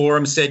on the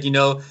forum said,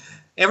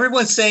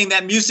 everyone's saying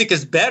that music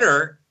is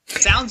better,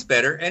 sounds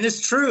better, and it's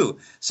true.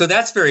 So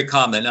that's very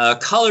common.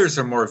 Colors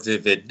are more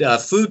vivid.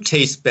 Food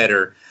tastes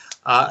better.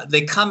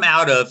 They come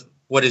out of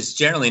what is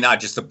generally not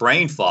just a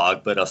brain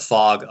fog, but a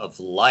fog of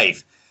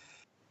life.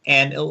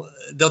 And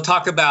they'll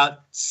talk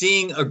about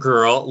seeing a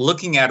girl,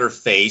 looking at her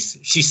face,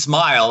 she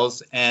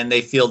smiles, and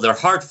they feel their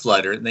heart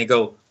flutter, and they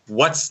go,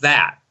 "What's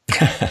that?"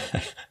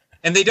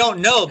 And they don't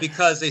know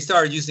because they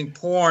started using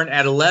porn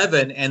at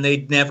 11, and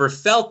they'd never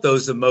felt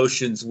those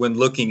emotions when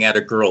looking at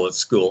a girl at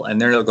school.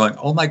 And they're going,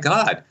 "Oh my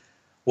God,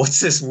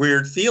 what's this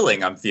weird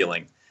feeling I'm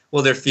feeling?"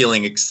 Well, they're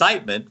feeling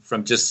excitement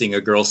from just seeing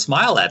a girl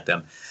smile at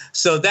them.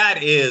 So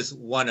that is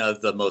one of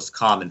the most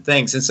common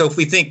things. And so if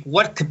we think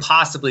what could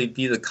possibly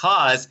be the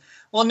cause,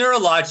 well,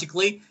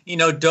 neurologically,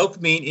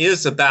 dopamine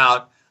is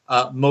about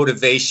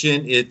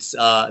motivation. It's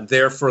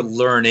there for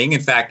learning.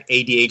 In fact,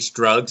 ADHD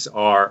drugs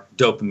are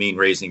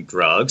dopamine-raising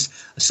drugs.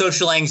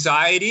 Social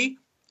anxiety,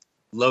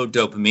 low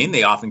dopamine.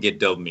 They often get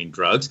dopamine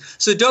drugs.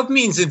 So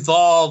dopamine's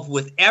involved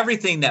with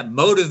everything that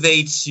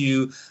motivates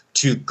you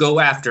to go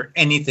after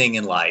anything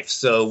in life.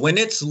 So when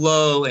it's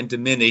low and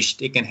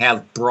diminished, it can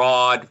have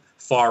broad,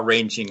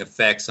 far-ranging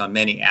effects on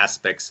many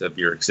aspects of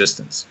your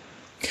existence.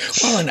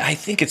 Well, and I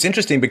think it's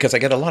interesting because I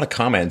get a lot of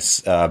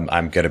comments.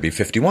 I'm going to be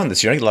 51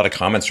 this year. I get a lot of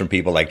comments from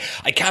people like,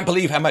 I can't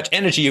believe how much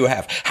energy you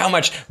have, how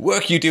much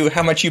work you do,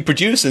 how much you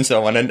produce, and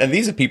so on. And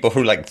these are people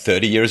who are like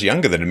 30 years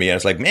younger than me. And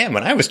it's like, man,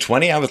 when I was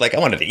 20, I was like, I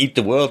wanted to eat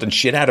the world and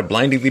shit out a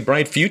blindingly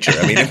bright future.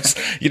 I mean, it's,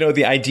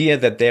 the idea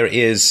that there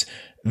is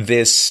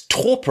this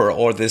torpor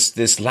or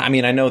this, I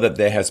mean, I know that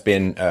there has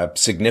been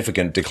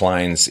significant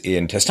declines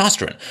in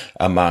testosterone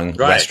among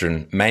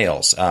Western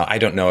males. I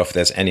don't know if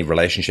there's any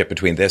relationship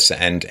between this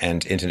and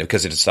internet,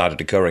 because it started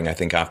occurring, I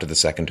think, after the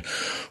Second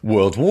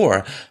World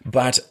War.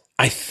 But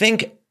I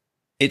think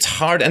it's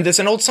hard. And there's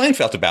an old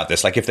Seinfeld about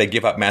this. Like if they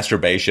give up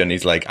masturbation,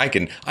 he's like, I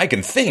can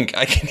think,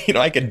 I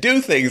can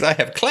do things. I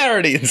have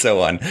clarity and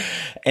so on.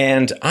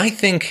 And I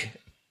think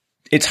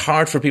it's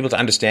hard for people to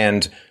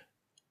understand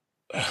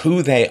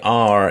who they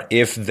are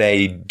if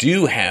they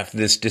do have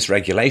this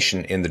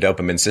dysregulation in the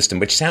dopamine system,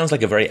 which sounds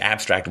like a very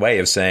abstract way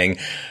of saying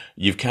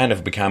you've kind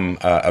of become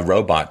a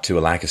robot to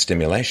a lack of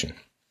stimulation.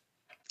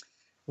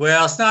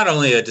 Well, it's not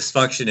only a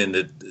dysfunction in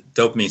the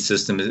dopamine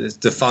system, it's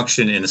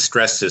dysfunction in the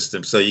stress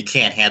system. So you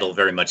can't handle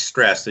very much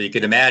stress. So you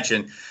could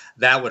imagine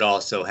that would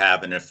also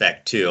have an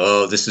effect too.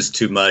 Oh, this is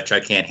too much. I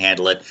can't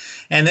handle it.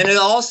 And then it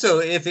also,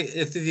 if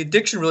the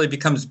addiction really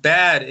becomes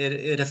bad,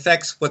 it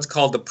affects what's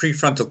called the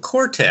prefrontal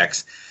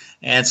cortex.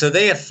 And so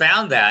they have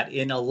found that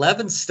in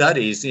 11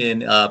 studies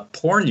in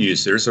porn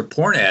users or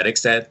porn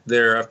addicts that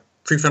their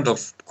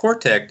prefrontal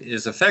cortex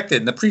is affected.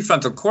 And the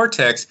prefrontal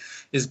cortex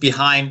is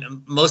behind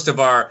most of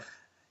our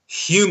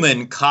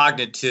human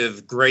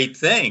cognitive great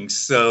things.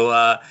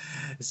 So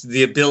it's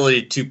the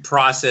ability to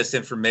process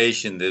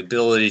information, the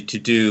ability to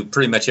do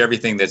pretty much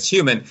everything that's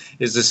human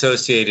is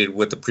associated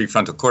with the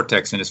prefrontal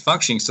cortex and its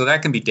functioning. So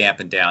that can be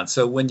dampened down.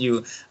 So when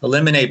you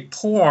eliminate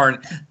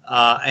porn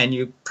and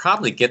you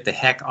probably get the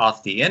heck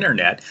off the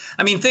internet.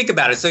 I mean, think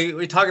about it. So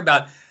we talk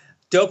about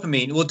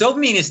dopamine. Well,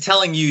 dopamine is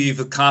telling you you've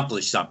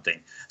accomplished something.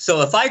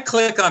 So if I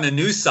click on a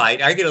news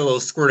site, I get a little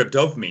squirt of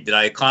dopamine. Did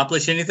I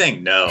accomplish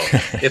anything? No.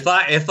 If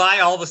I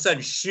all of a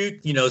sudden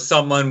shoot,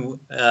 someone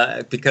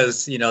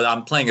because,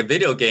 I'm playing a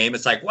video game,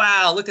 it's like,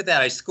 wow, look at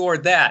that. I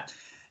scored that.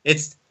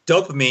 It's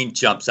dopamine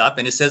jumps up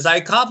and it says I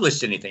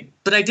accomplished anything,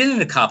 but I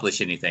didn't accomplish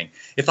anything.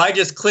 If I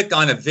just click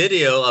on a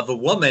video of a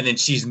woman and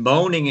she's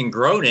moaning and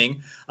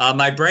groaning,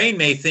 my brain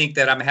may think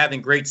that I'm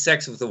having great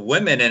sex with a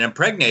woman and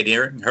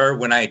impregnating her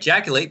when I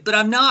ejaculate, but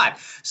I'm not.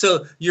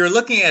 So you're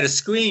looking at a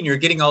screen, you're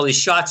getting all these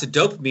shots of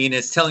dopamine, and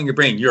it's telling your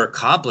brain you're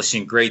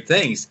accomplishing great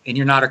things, and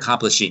you're not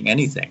accomplishing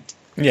anything.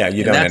 Yeah,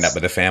 you And don't end up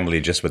with a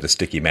family just with a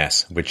sticky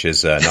mess, which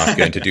is not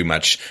going to do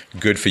much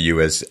good for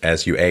you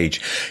as you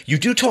age. You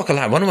do talk a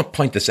lot. I want to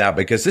point this out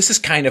because this is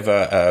kind of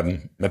a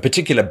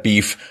particular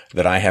beef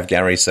that I have,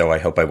 Gary, so I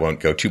hope I won't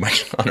go too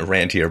much on a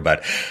rant here,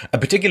 but a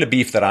particular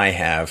beef that I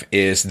have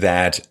is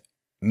that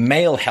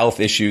male health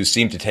issues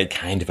seem to take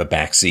kind of a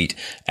backseat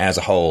as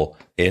a whole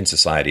in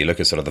society. Look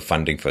at sort of the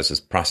funding versus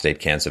prostate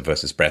cancer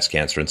versus breast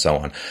cancer and so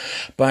on.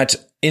 But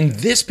in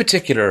this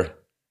particular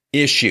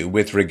issue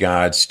with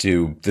regards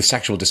to the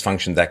sexual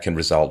dysfunction that can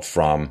result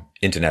from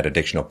internet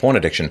addiction or porn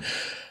addiction,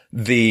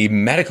 the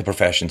medical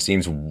profession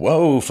seems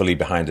woefully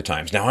behind the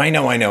times. Now, I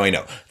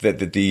know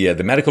that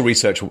the medical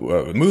research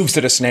moves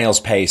at a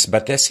snail's pace,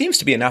 but there seems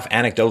to be enough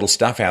anecdotal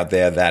stuff out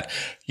there that,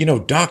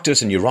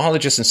 doctors and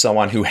urologists and so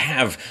on who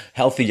have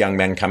healthy young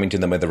men coming to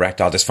them with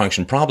erectile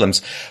dysfunction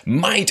problems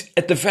might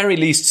at the very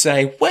least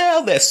say,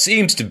 well, there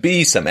seems to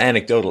be some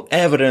anecdotal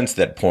evidence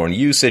that porn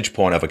usage,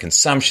 porn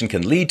overconsumption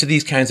can lead to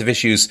these kinds of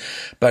issues.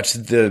 But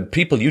the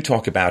people you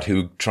talk about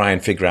who try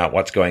and figure out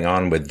what's going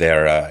on with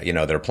their,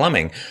 their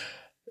plumbing,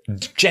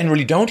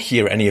 generally don't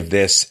hear any of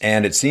this.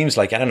 And it seems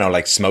like, I don't know,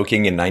 like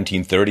smoking in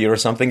 1930 or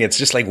something. It's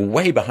just like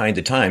way behind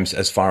the times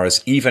as far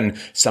as even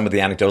some of the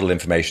anecdotal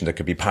information that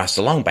could be passed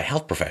along by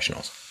health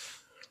professionals.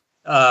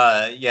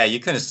 You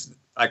kind of,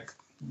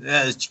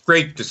 that's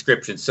great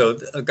description. So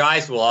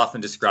guys will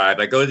often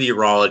describe, I go to the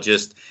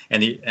urologist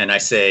and I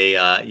say,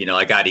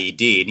 I got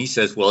ED. And he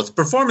says, well, it's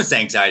performance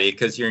anxiety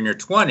because you're in your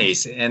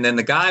 20s. And then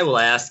the guy will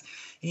ask,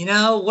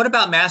 what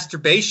about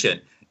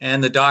masturbation?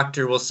 And the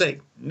doctor will say,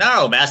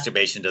 no,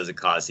 masturbation doesn't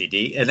cause ED.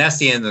 And that's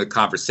the end of the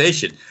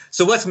conversation.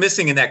 So what's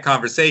missing in that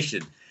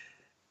conversation?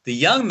 The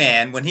young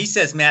man, when he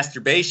says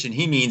masturbation,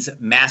 he means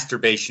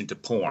masturbation to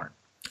porn.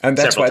 And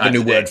that's why the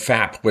new word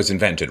FAP was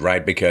invented,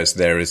 right? Because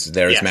there is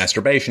yes.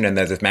 masturbation and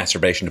there's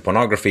masturbation to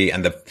pornography.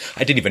 And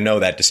I didn't even know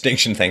that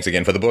distinction. Thanks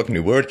again for the book,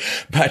 new word.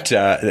 But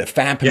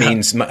FAP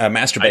means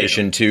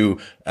masturbation to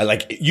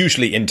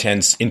usually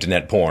intense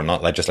internet porn,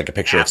 not just like a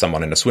picture of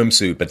someone in a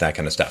swimsuit, but that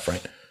kind of stuff,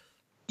 right?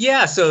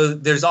 Yeah, so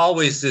there's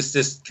always this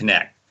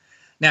disconnect.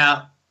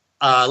 Now,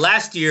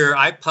 last year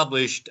I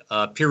published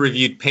a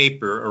peer-reviewed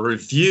paper, a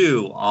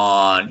review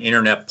on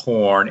internet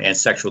porn and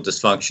sexual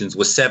dysfunctions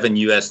with 7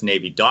 U.S.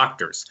 Navy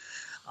doctors.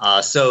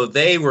 So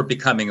they were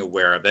becoming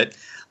aware of it.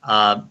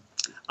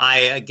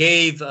 I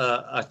gave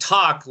a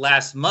talk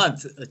last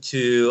month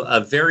to a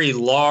very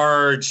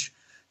large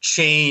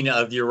chain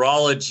of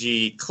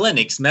urology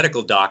clinics,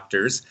 medical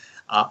doctors,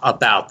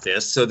 about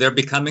this. So they're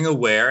becoming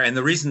aware. And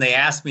the reason they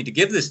asked me to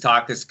give this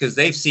talk is because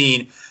they've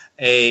seen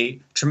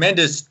a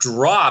tremendous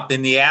drop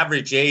in the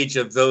average age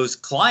of those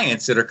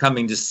clients that are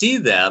coming to see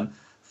them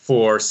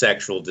for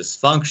sexual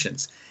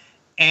dysfunctions.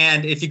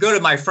 And if you go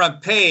to my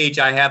front page,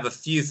 I have a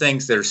few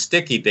things that are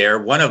sticky there.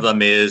 One of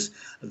them is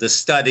the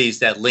studies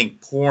that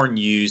link porn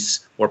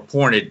use or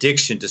porn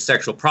addiction to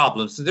sexual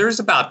problems. So there's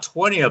about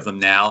 20 of them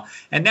now.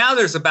 And now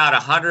there's about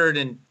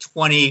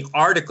 120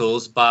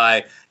 articles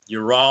by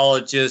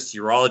urologists,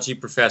 urology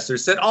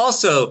professors that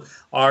also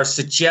are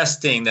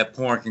suggesting that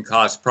porn can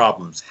cause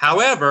problems.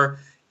 However,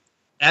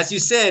 as you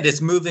said, it's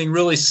moving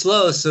really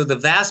slow. So the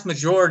vast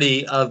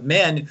majority of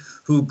men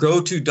who go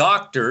to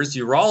doctors,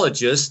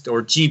 urologists,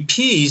 or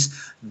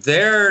GPs,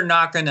 the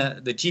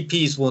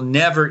GPs will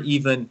never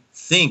even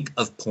think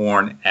of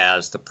porn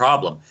as the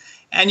problem.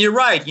 And you're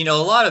right, a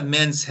lot of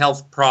men's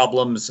health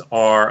problems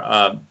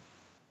are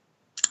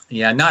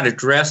not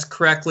addressed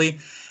correctly.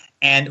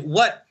 And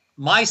what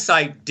my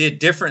site did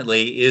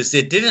differently is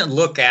it didn't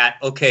look at,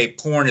 okay,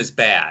 porn is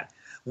bad.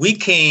 We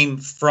came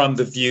from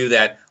the view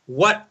that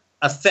what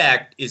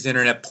effect is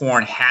internet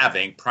porn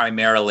having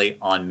primarily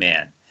on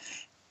men?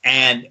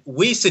 And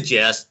we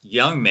suggest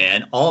young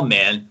men, all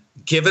men,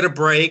 give it a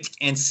break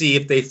and see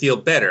if they feel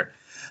better.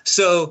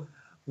 So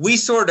we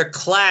sort of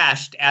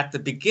clashed at the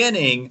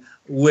beginning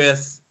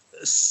with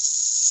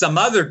some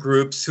other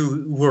groups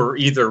who were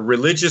either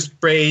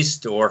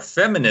religious-based or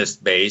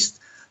feminist-based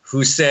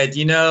who said,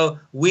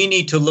 we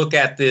need to look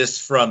at this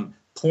from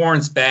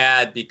porn's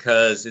bad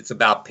because it's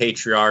about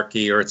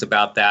patriarchy or it's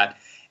about that.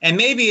 And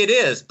maybe it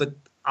is, but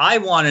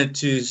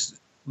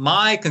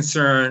my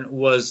concern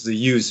was the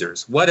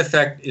users. What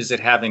effect is it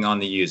having on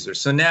the user?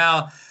 So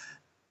now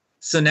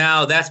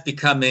that's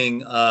becoming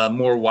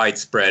more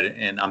widespread,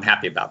 and I'm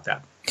happy about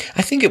that.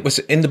 I think it was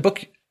in the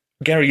book,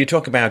 Gary, you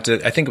talk about,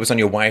 I think it was on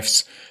your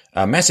wife's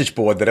message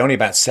board that only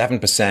about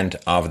 7%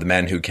 of the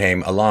men who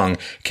came along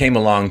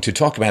to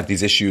talk about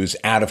these issues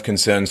out of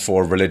concerns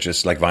for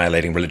religious, like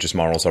violating religious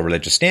morals or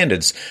religious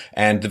standards.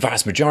 And the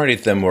vast majority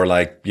of them were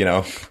like,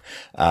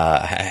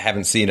 I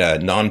haven't seen a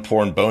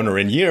non-porn boner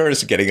in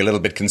years, getting a little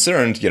bit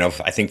concerned,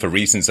 I think for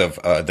reasons of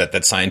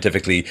that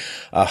scientifically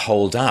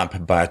hold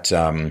up. But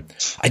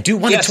I do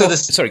want to talk.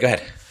 Sorry, go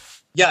ahead.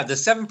 Yeah, the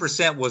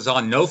 7% was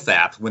on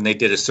NoFap when they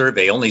did a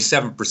survey. Only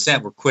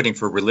 7% were quitting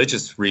for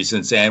religious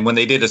reasons. And when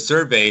they did a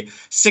survey,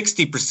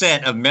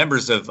 60% of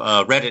members of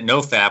Reddit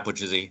NoFap,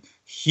 which is a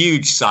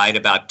huge site,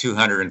 about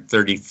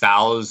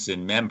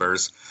 230,000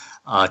 members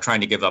trying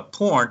to give up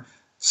porn,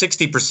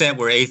 60%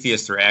 were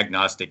atheists or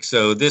agnostic.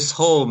 So this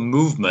whole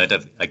movement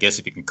of, I guess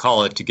if you can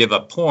call it, to give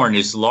up porn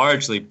is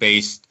largely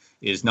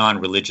is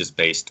non-religious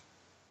based.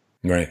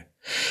 Right.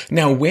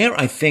 Now, where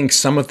I think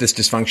some of this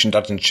dysfunction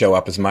doesn't show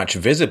up as much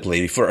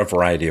visibly for a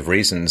variety of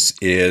reasons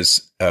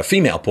is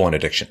female porn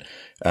addiction.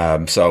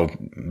 So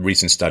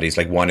recent studies,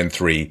 like 1 in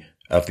 3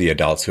 of the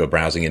adults who are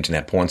browsing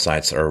internet porn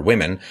sites are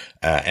women,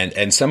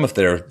 and some of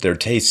their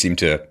tastes seem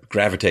to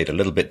gravitate a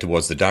little bit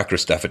towards the darker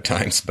stuff at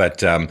times.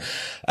 But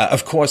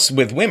of course,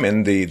 with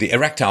women, the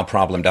erectile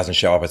problem doesn't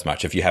show up as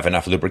much. If you have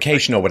enough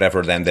lubrication or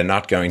whatever, then they're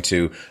not going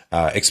to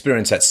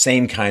experience that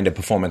same kind of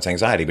performance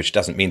anxiety, which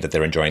doesn't mean that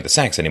they're enjoying the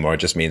sex anymore. It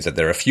just means that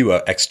there are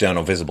fewer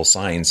external visible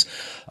signs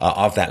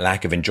of that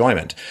lack of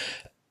enjoyment.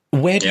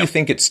 Where do you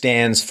think it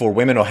stands for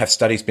women, or have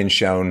studies been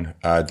shown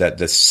that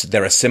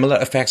there are similar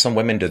effects on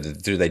women?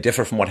 Do they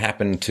differ from what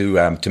happened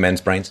to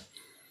men's brains?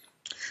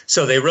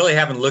 So they really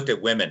haven't looked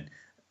at women,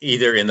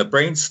 either in the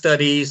brain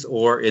studies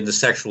or in the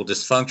sexual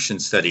dysfunction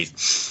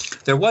studies.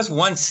 There was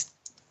one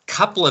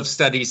couple of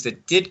studies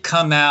that did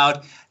come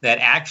out that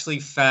actually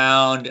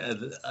found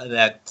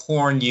that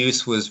porn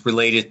use was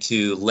related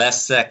to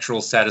less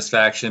sexual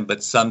satisfaction,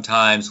 but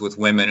sometimes with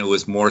women it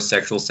was more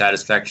sexual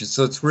satisfaction.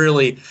 So it's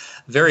really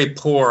very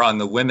poor on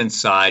the women's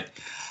side.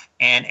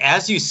 And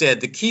as you said,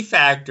 the key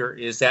factor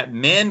is that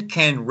men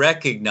can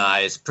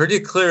recognize pretty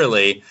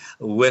clearly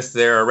with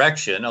their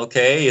erection,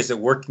 okay, is it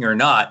working or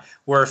not,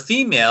 where a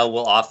female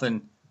will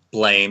often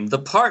blame the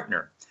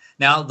partner.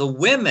 Now, the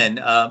women,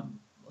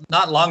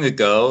 not long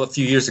ago, a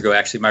few years ago,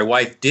 actually, my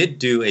wife did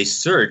do a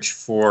search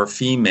for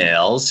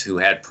females who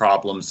had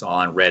problems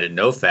on Reddit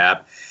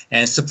NoFap,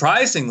 and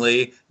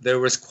surprisingly, there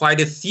was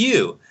quite a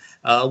few.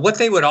 What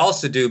they would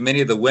also do,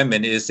 many of the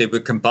women, is they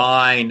would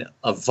combine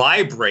a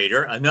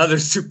vibrator, another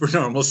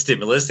supernormal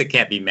stimulus that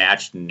can't be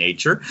matched in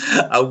nature,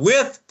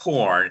 with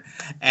porn.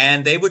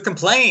 And they would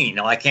complain,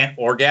 I can't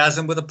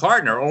orgasm with a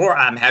partner, or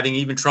I'm having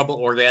even trouble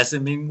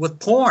orgasming with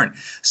porn.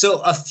 So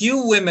a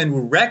few women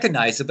will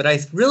recognize it, but I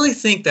really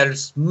think that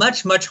it's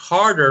much, much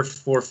harder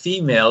for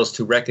females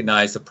to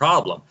recognize the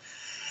problem.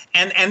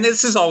 And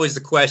this is always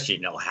the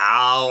question,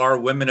 how are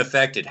women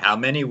affected? How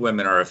many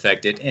women are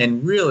affected?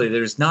 And really,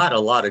 there's not a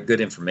lot of good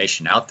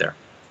information out there.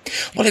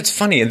 Well, it's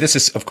funny, and this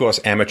is, of course,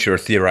 amateur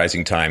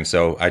theorizing time,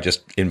 so I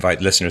just invite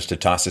listeners to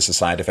toss this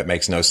aside if it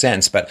makes no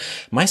sense. But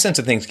my sense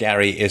of things,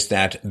 Gary, is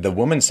that the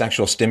woman's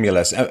sexual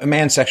stimulus, a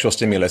man's sexual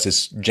stimulus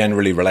is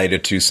generally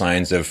related to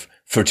signs of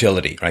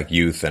fertility, like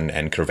youth and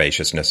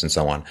curvaceousness and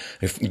so on,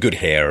 good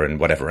hair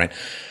and whatever, right?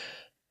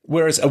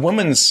 Whereas a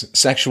woman's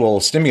sexual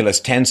stimulus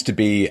tends to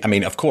be,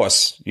 of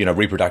course,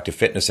 reproductive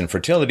fitness and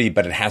fertility,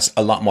 but it has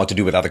a lot more to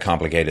do with other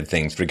complicated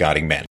things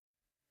regarding men.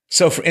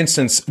 So, for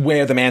instance,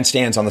 where the man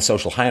stands on the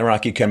social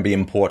hierarchy can be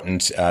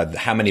important,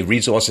 how many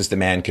resources the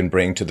man can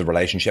bring to the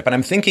relationship. And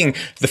I'm thinking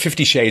the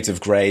 50 Shades of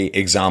Grey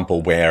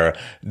example, where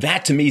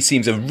that to me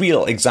seems a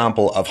real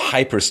example of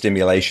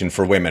hyperstimulation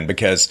for women,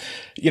 because,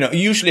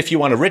 usually if you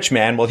want a rich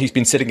man, well, he's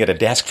been sitting at a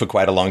desk for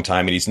quite a long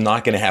time and he's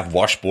not going to have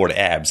washboard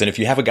abs. And if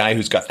you have a guy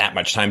who's got that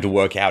much time to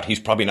work out, he's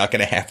probably not going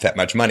to have that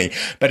much money.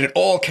 But it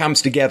all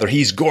comes together.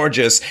 He's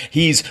gorgeous.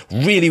 He's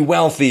really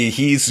wealthy.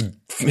 He's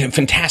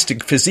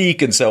fantastic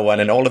physique and so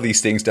on, and all of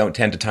these things don't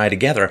tend to tie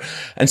together.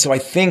 And so I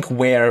think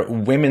where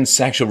women's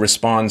sexual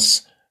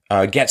response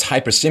gets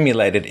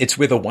hyperstimulated, it's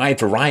with a wide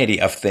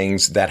variety of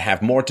things that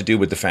have more to do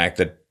with the fact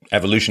that,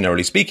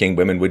 evolutionarily speaking,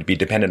 women would be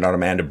dependent on a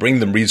man to bring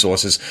them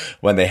resources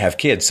when they have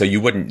kids. So you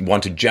wouldn't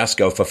want to just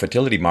go for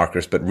fertility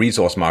markers, but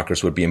resource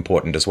markers would be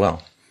important as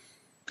well.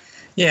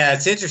 Yeah,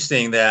 it's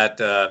interesting that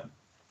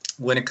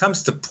when it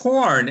comes to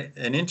porn,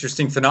 an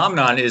interesting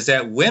phenomenon is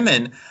that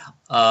women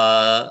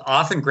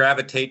often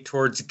gravitate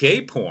towards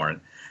gay porn.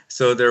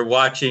 So they're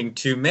watching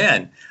two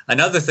men.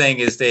 Another thing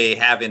is they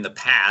have in the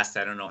past,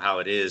 I don't know how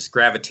it is,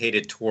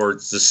 gravitated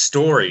towards the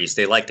stories.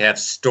 They like to have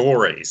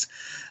stories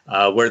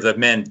where the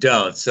men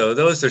don't. So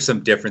those are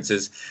some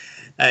differences.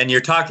 And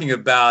you're talking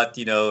about,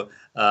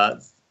 the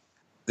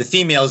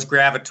females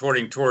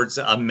gravitating towards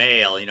a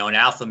male, an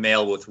alpha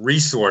male with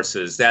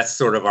resources. That's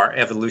sort of our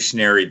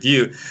evolutionary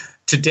view.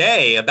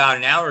 Today, about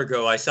an hour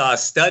ago, I saw a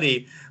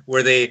study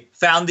where they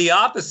found the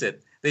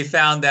opposite. They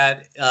found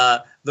that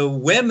the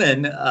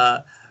women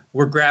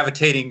were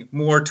gravitating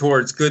more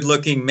towards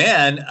good-looking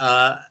men,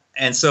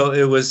 and so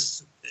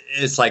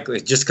it's like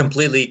it just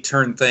completely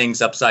turned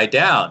things upside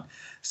down.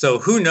 So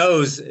who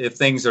knows if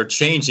things are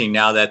changing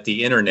now that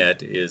the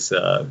internet is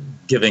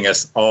giving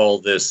us all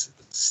this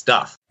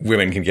stuff.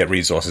 Women can get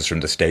resources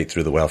from the state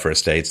through the welfare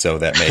state, so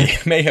that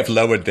may have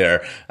lowered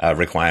their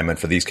requirement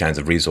for these kinds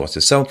of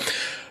resources. So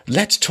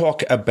let's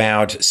talk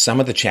about some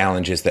of the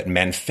challenges that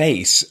men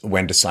face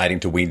when deciding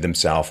to wean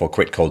themselves or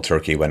quit cold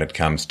turkey when it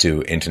comes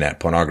to internet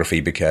pornography,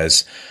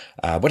 because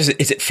what is it?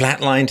 Is it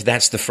flatlined?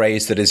 That's the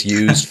phrase that is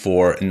used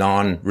for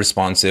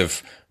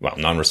non-responsive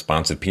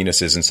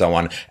penises and so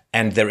on.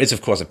 And there is,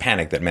 of course, a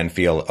panic that men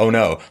feel, oh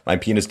no, my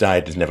penis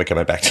died, it's never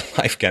coming back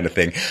to life kind of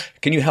thing.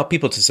 Can you help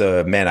people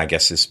men, I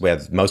guess, is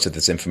where most of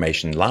this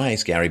information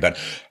lies, Gary, but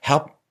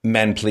help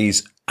men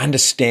please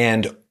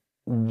understand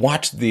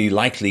what the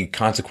likely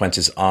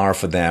consequences are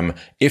for them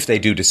if they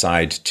do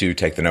decide to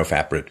take the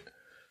no-fap route.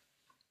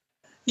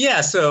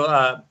 Yeah,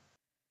 so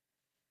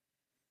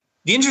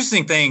the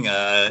interesting thing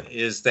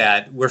is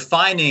that we're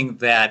finding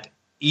that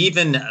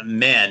even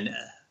men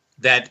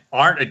that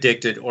aren't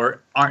addicted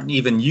or aren't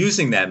even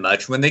using that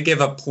much, when they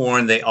give up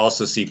porn, they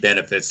also see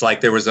benefits.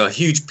 Like there was a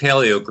huge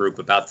paleo group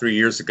about 3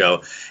 years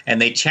ago,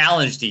 and they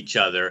challenged each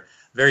other,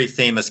 very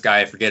famous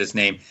guy, I forget his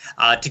name,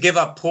 to give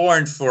up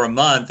porn for a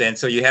month. And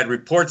so you had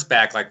reports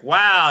back like,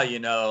 wow,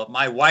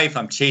 my wife,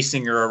 I'm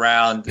chasing her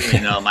around,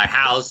 my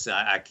house.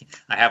 I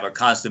have a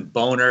constant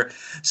boner.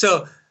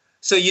 So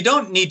you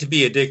don't need to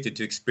be addicted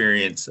to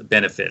experience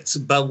benefits.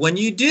 But when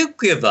you do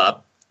give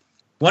up,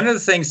 one of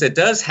the things that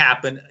does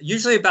happen,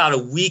 usually about a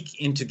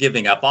week into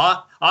giving up,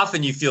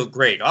 often you feel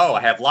great. Oh, I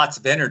have lots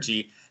of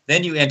energy.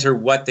 Then you enter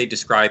what they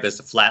describe as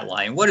the flat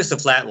line. What is the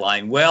flat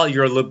line? Well,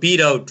 your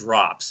libido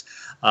drops.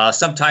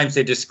 Sometimes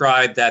they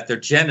describe that their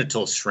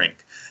genitals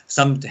shrink.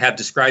 Some have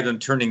described them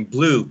turning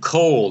blue,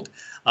 cold.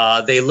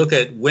 They look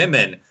at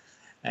women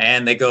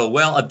and they go,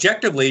 well,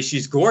 objectively,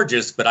 she's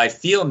gorgeous, but I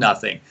feel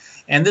nothing.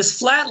 And this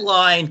flat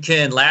line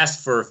can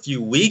last for a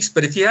few weeks.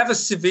 But if you have a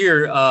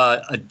severe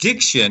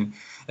addiction,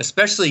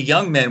 especially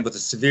young men with a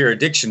severe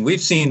addiction,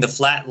 we've seen the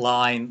flat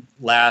line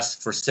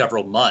last for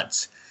several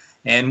months.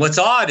 And what's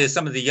odd is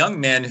some of the young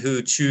men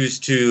who choose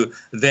to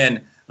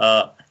then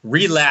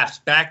relapse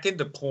back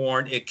into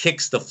porn, it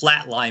kicks the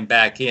flat line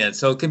back in.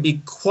 So it can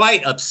be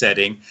quite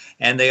upsetting.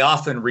 And they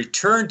often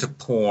return to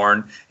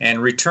porn and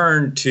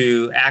return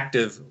to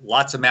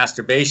lots of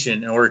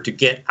masturbation in order to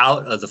get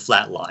out of the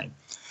flat line.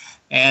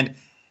 And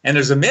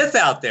there's a myth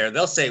out there.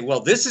 They'll say,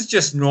 well, this is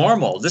just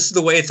normal. This is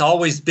the way it's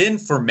always been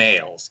for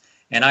males.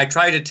 And I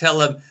try to tell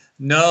them,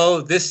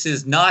 no, this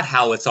is not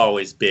how it's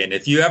always been.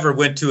 If you ever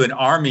went to an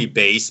army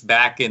base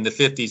back in the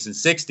 50s and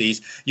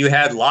 60s, you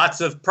had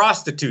lots of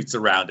prostitutes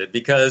around it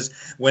because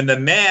when the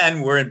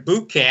men were in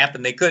boot camp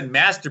and they couldn't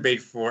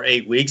masturbate for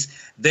 8 weeks,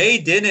 they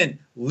didn't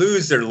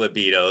lose their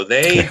libido.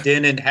 They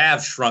didn't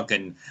have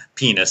shrunken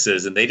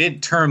penises and they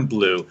didn't turn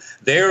blue.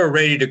 They were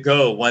ready to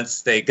go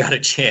once they got a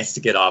chance to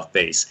get off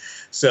base.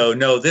 So,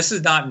 no, this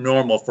is not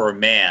normal for a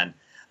man,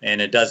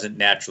 and it doesn't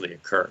naturally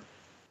occur.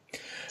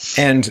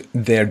 And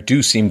there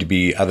do seem to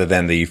be, other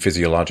than the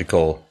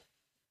physiological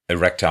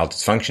erectile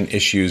dysfunction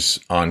issues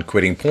on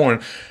quitting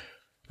porn,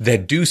 there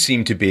do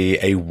seem to be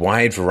a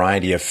wide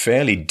variety of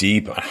fairly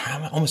deep,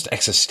 almost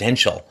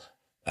existential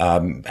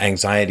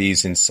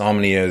anxieties,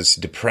 insomnias,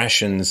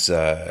 depressions,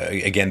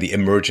 again, the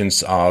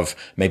emergence of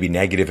maybe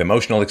negative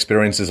emotional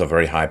experiences or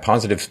very high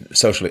positive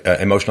social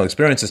emotional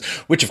experiences,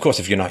 which, of course,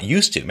 if you're not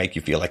used to, make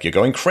you feel like you're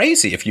going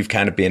crazy if you've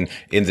kind of been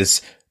in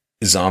this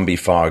zombie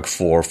fog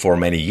for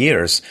many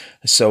years.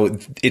 So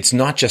it's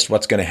not just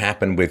what's going to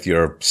happen with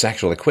your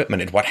sexual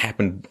equipment. It's what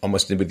happened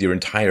almost with your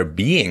entire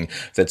being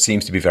that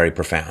seems to be very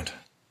profound.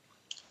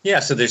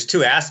 Yeah, so there's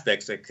two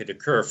aspects that could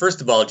occur. First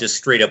of all, just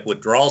straight up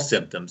withdrawal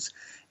symptoms.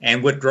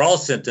 And withdrawal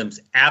symptoms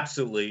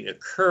absolutely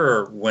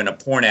occur when a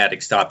porn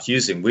addict stops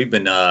using. We've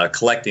been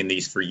collecting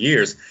these for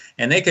years,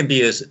 and they can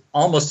be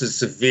almost as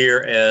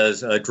severe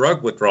as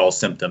drug withdrawal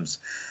symptoms.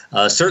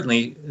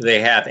 Certainly, they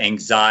have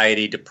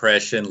anxiety,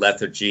 depression,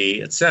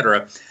 lethargy,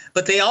 etc.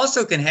 But they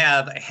also can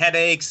have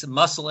headaches,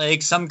 muscle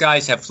aches. Some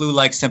guys have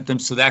flu-like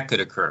symptoms, so that could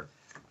occur.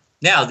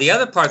 Now, the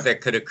other part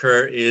that could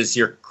occur is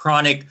your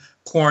chronic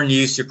porn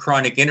use, your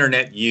chronic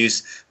internet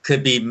use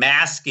could be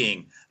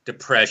masking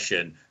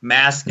depression,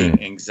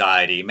 masking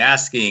anxiety,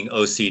 masking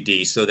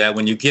OCD, so that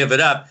when you give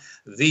it up,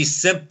 these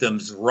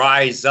symptoms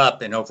rise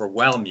up and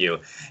overwhelm you.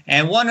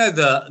 And one of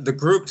the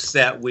groups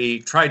that we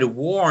try to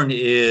warn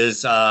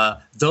is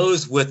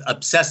those with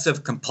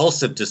obsessive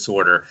compulsive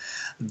disorder.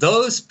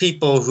 Those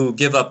people who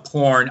give up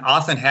porn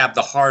often have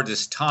the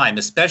hardest time,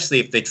 especially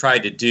if they try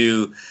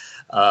to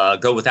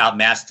go without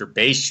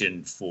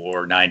masturbation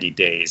for 90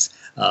 days.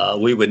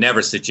 We would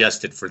never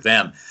suggest it for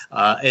them.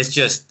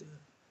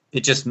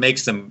 It just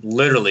makes them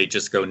literally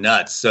just go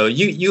nuts. So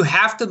you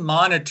have to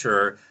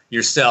monitor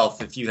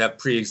yourself if you have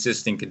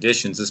pre-existing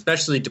conditions,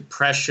 especially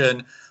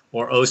depression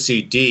or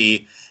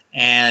OCD,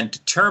 and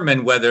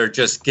determine whether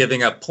just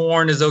giving up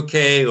porn is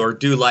okay or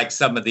do like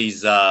some of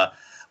these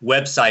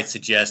websites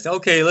suggest,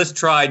 okay, let's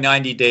try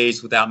 90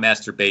 days without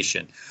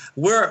masturbation.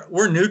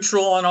 We're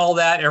neutral on all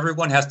that.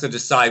 Everyone has to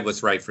decide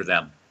what's right for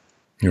them.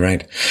 You're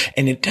right.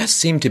 And it does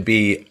seem to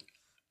be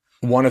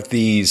one of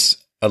these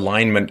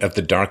alignment of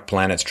the dark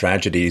planet's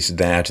tragedies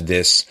that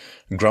this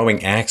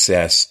growing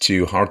access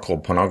to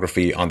hardcore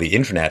pornography on the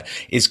internet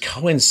is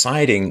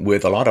coinciding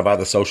with a lot of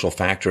other social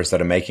factors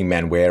that are making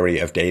men wary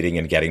of dating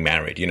and getting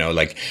married.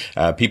 Like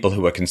people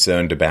who are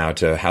concerned about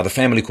how the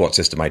family court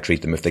system might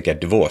treat them if they get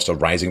divorced, or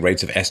rising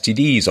rates of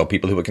STDs, or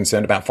people who are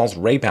concerned about false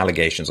rape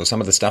allegations, or some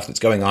of the stuff that's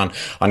going on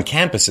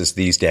campuses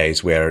these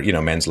days where,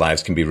 men's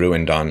lives can be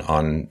ruined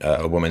on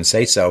a woman's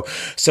say-so.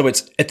 So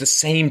it's at the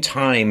same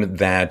time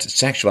that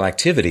sexual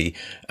activity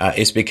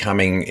is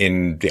becoming,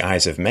 in the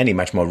eyes of many,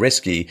 much more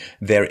risky.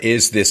 there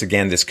is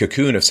this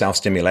cocoon of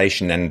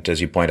self-stimulation and, as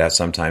you point out,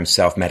 sometimes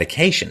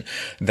self-medication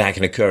that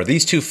can occur.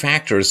 These two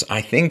factors,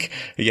 I think,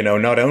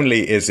 not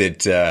only is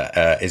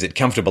it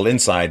comfortable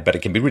inside, but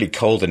it can be really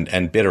cold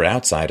and bitter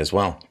outside as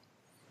well.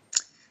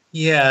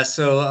 Yeah,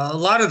 so a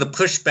lot of the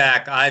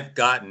pushback I've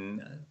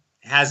gotten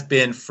has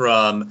been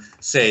from,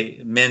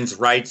 say, men's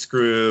rights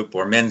group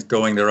or men's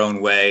going their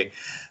own way.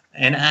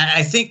 And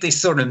I think they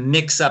sort of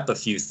mix up a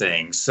few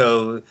things.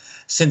 So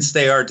since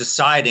they are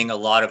deciding, a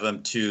lot of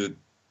them, to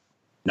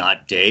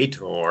not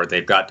date, or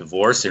they've got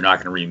divorced, they're not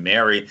going to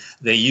remarry,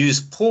 they use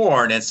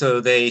porn. And so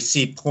they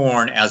see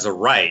porn as a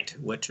right,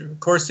 which of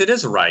course it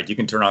is a right. You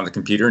can turn on the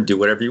computer and do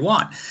whatever you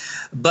want.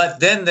 But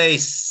then they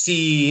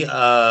see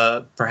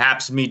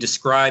perhaps me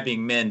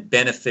describing men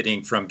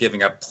benefiting from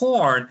giving up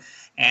porn.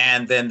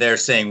 And then they're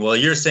saying, well,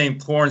 you're saying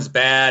porn's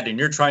bad and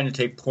you're trying to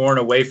take porn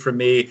away from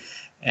me.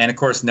 And of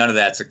course, none of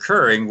that's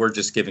occurring. We're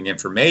just giving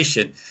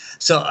information.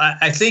 So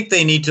I think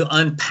they need to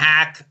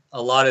unpack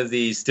a lot of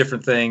these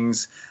different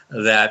things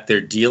that they're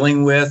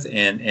dealing with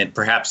and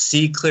perhaps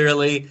see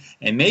clearly,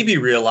 and maybe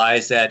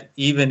realize that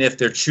even if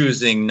they're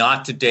choosing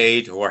not to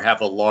date or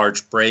have a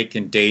large break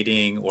in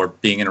dating or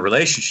being in a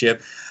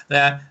relationship,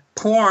 that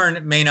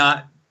porn may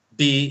not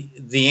be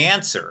the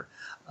answer.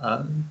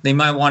 They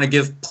might want to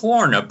give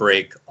porn a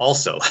break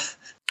also.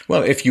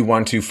 Well, if you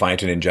want to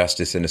fight an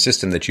injustice in a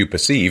system that you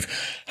perceive,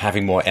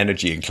 having more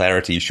energy and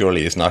clarity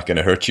surely is not going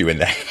to hurt you in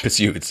that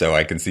pursuit. So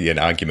I can see an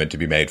argument to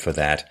be made for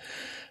that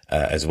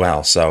as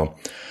well. So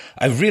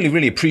I really,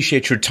 really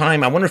appreciate your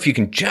time. I wonder if you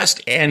can just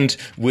end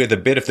with a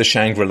bit of the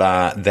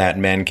Shangri-La that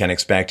men can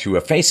expect who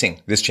are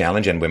facing this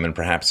challenge, and women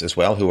perhaps as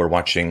well, who are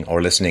watching or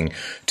listening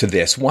to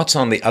this. What's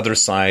on the other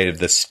side of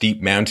the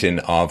steep mountain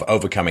of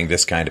overcoming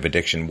this kind of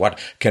addiction? What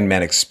can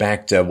men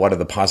expect? What are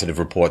the positive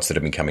reports that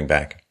have been coming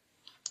back?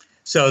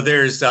 So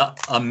there's a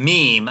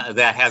meme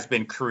that has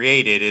been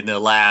created in the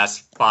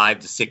last 5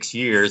 to 6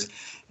 years,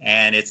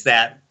 and it's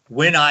that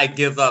when I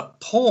give up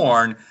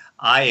porn,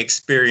 I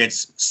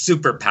experience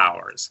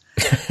superpowers.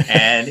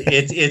 And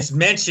it's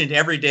mentioned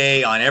every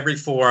day on every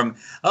forum.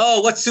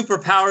 Oh, what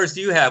superpowers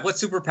do you have? What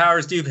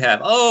superpowers do you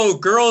have? Oh,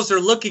 girls are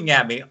looking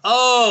at me.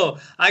 Oh,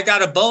 I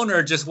got a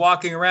boner just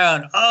walking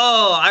around.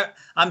 Oh,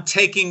 I'm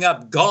taking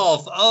up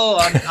golf. Oh,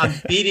 I'm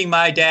beating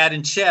my dad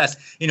in chess.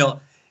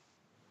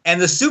 And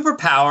the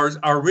superpowers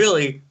are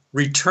really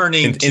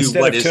returning to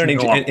what is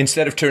normal.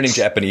 Instead of turning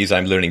Japanese,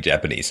 I'm learning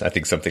Japanese. I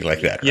think something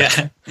like that. Right?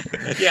 Yeah.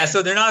 Yeah.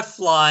 So they're not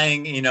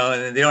flying,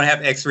 and they don't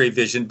have X-ray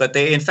vision, but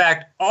they in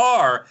fact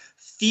are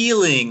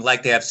feeling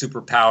like they have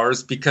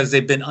superpowers because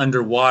they've been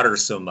underwater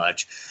so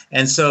much.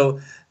 And so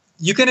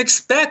you can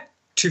expect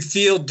to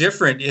feel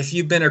different if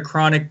you've been a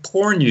chronic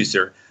porn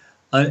user.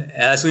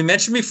 As we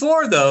mentioned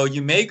before, though,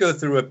 you may go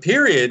through a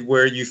period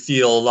where you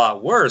feel a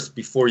lot worse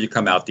before you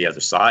come out the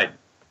other side.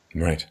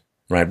 Right.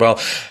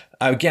 Well,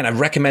 again, I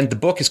recommend the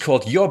book. Is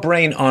called Your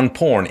Brain on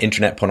Porn,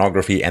 Internet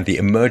Pornography and the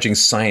Emerging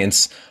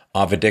Science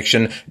of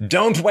Addiction.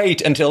 Don't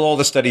wait until all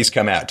the studies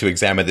come out to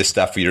examine this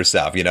stuff for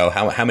yourself.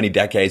 How many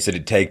decades did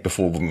it take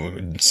before,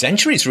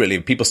 centuries really,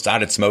 people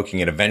started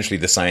smoking and eventually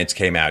the science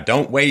came out.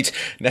 Don't wait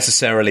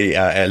necessarily.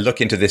 Look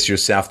into this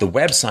yourself. The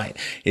website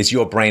is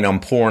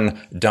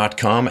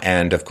yourbrainonporn.com.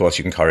 And of course,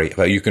 you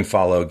can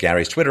follow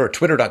Gary's Twitter at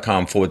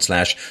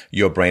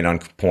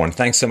twitter.com/yourbrainonporn.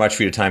 Thanks so much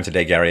for your time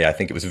today, Gary. I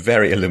think it was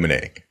very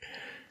illuminating.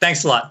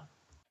 Thanks a lot.